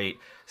a great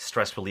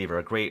stress reliever,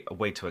 a great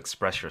way to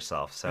express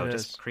yourself. So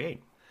just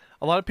create.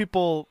 A lot of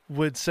people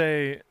would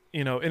say,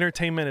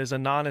 entertainment is a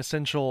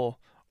non-essential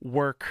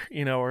work,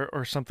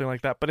 or something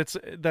like that. But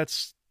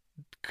that's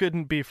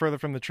couldn't be further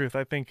from the truth.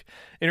 I think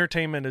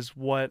entertainment is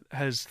what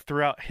has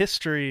throughout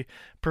history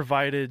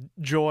provided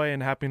joy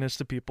and happiness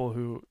to people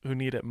who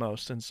need it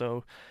most. And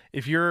so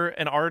if you're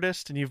an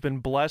artist and you've been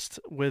blessed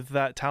with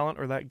that talent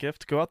or that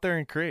gift, go out there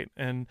and create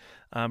and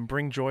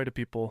bring joy to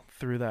people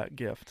through that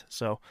gift.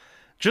 So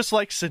just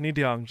like Sidney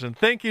Diongzon.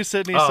 Thank you,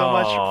 Sidney, so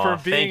much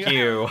for being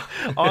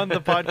on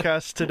the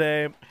podcast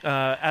today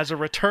as a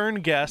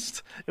return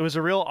guest. It was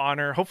a real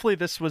honor. Hopefully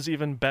this was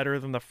even better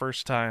than the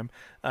first time,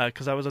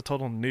 because I was a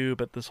total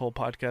noob at this whole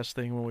podcast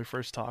thing when we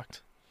first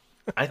talked.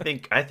 I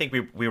think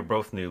we were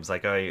both noobs.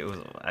 Like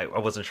I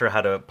wasn't sure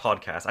how to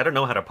podcast. I don't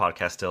know how to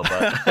podcast still,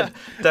 but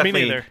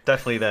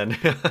definitely then.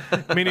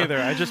 Me neither.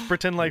 I just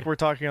pretend like we're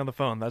talking on the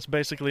phone. That's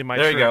basically my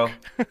trick. There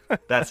you go.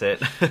 That's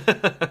it.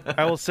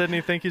 Well,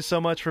 Sidney, thank you so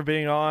much for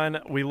being on.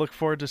 We look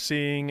forward to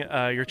seeing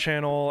your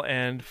channel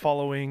and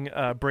following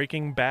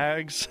Breaking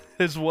Bags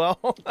as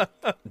well.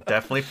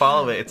 Definitely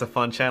follow it. It's a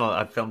fun channel.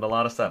 I've filmed a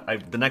lot of stuff.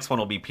 The next one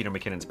will be Peter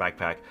McKinnon's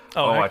backpack.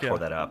 I tore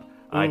that up.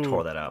 I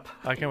tore that up.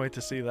 I can't wait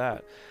to see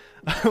that.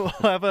 Well,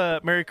 have a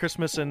Merry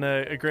Christmas and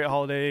a great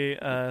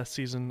holiday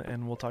season,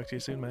 and we'll talk to you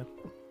soon, man.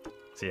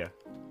 See ya.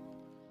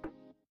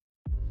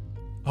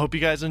 Hope you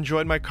guys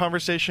enjoyed my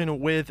conversation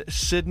with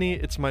Sidney.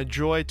 It's my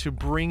joy to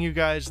bring you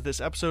guys this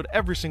episode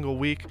every single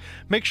week.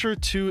 Make sure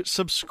to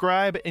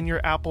subscribe in your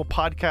Apple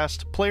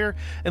Podcast player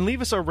and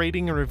leave us a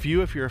rating and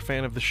review if you're a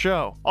fan of the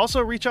show.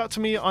 Also, reach out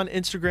to me on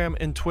Instagram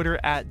and Twitter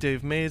at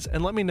Dave Mays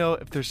and let me know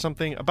if there's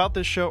something about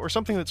this show or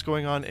something that's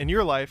going on in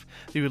your life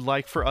that you would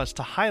like for us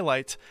to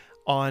highlight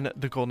on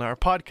the Golden Hour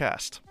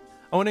Podcast.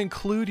 I want to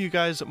include you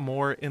guys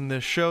more in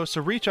this show,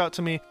 so reach out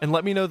to me and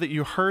let me know that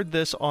you heard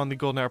this on the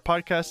Golden Hour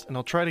Podcast, and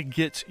I'll try to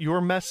get your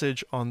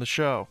message on the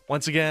show.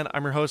 Once again,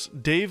 I'm your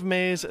host, Dave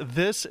Mays.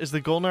 This is the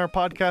Golden Hour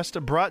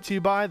Podcast, brought to you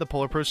by the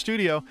Polar Pro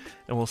Studio,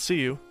 and we'll see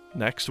you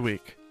next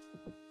week.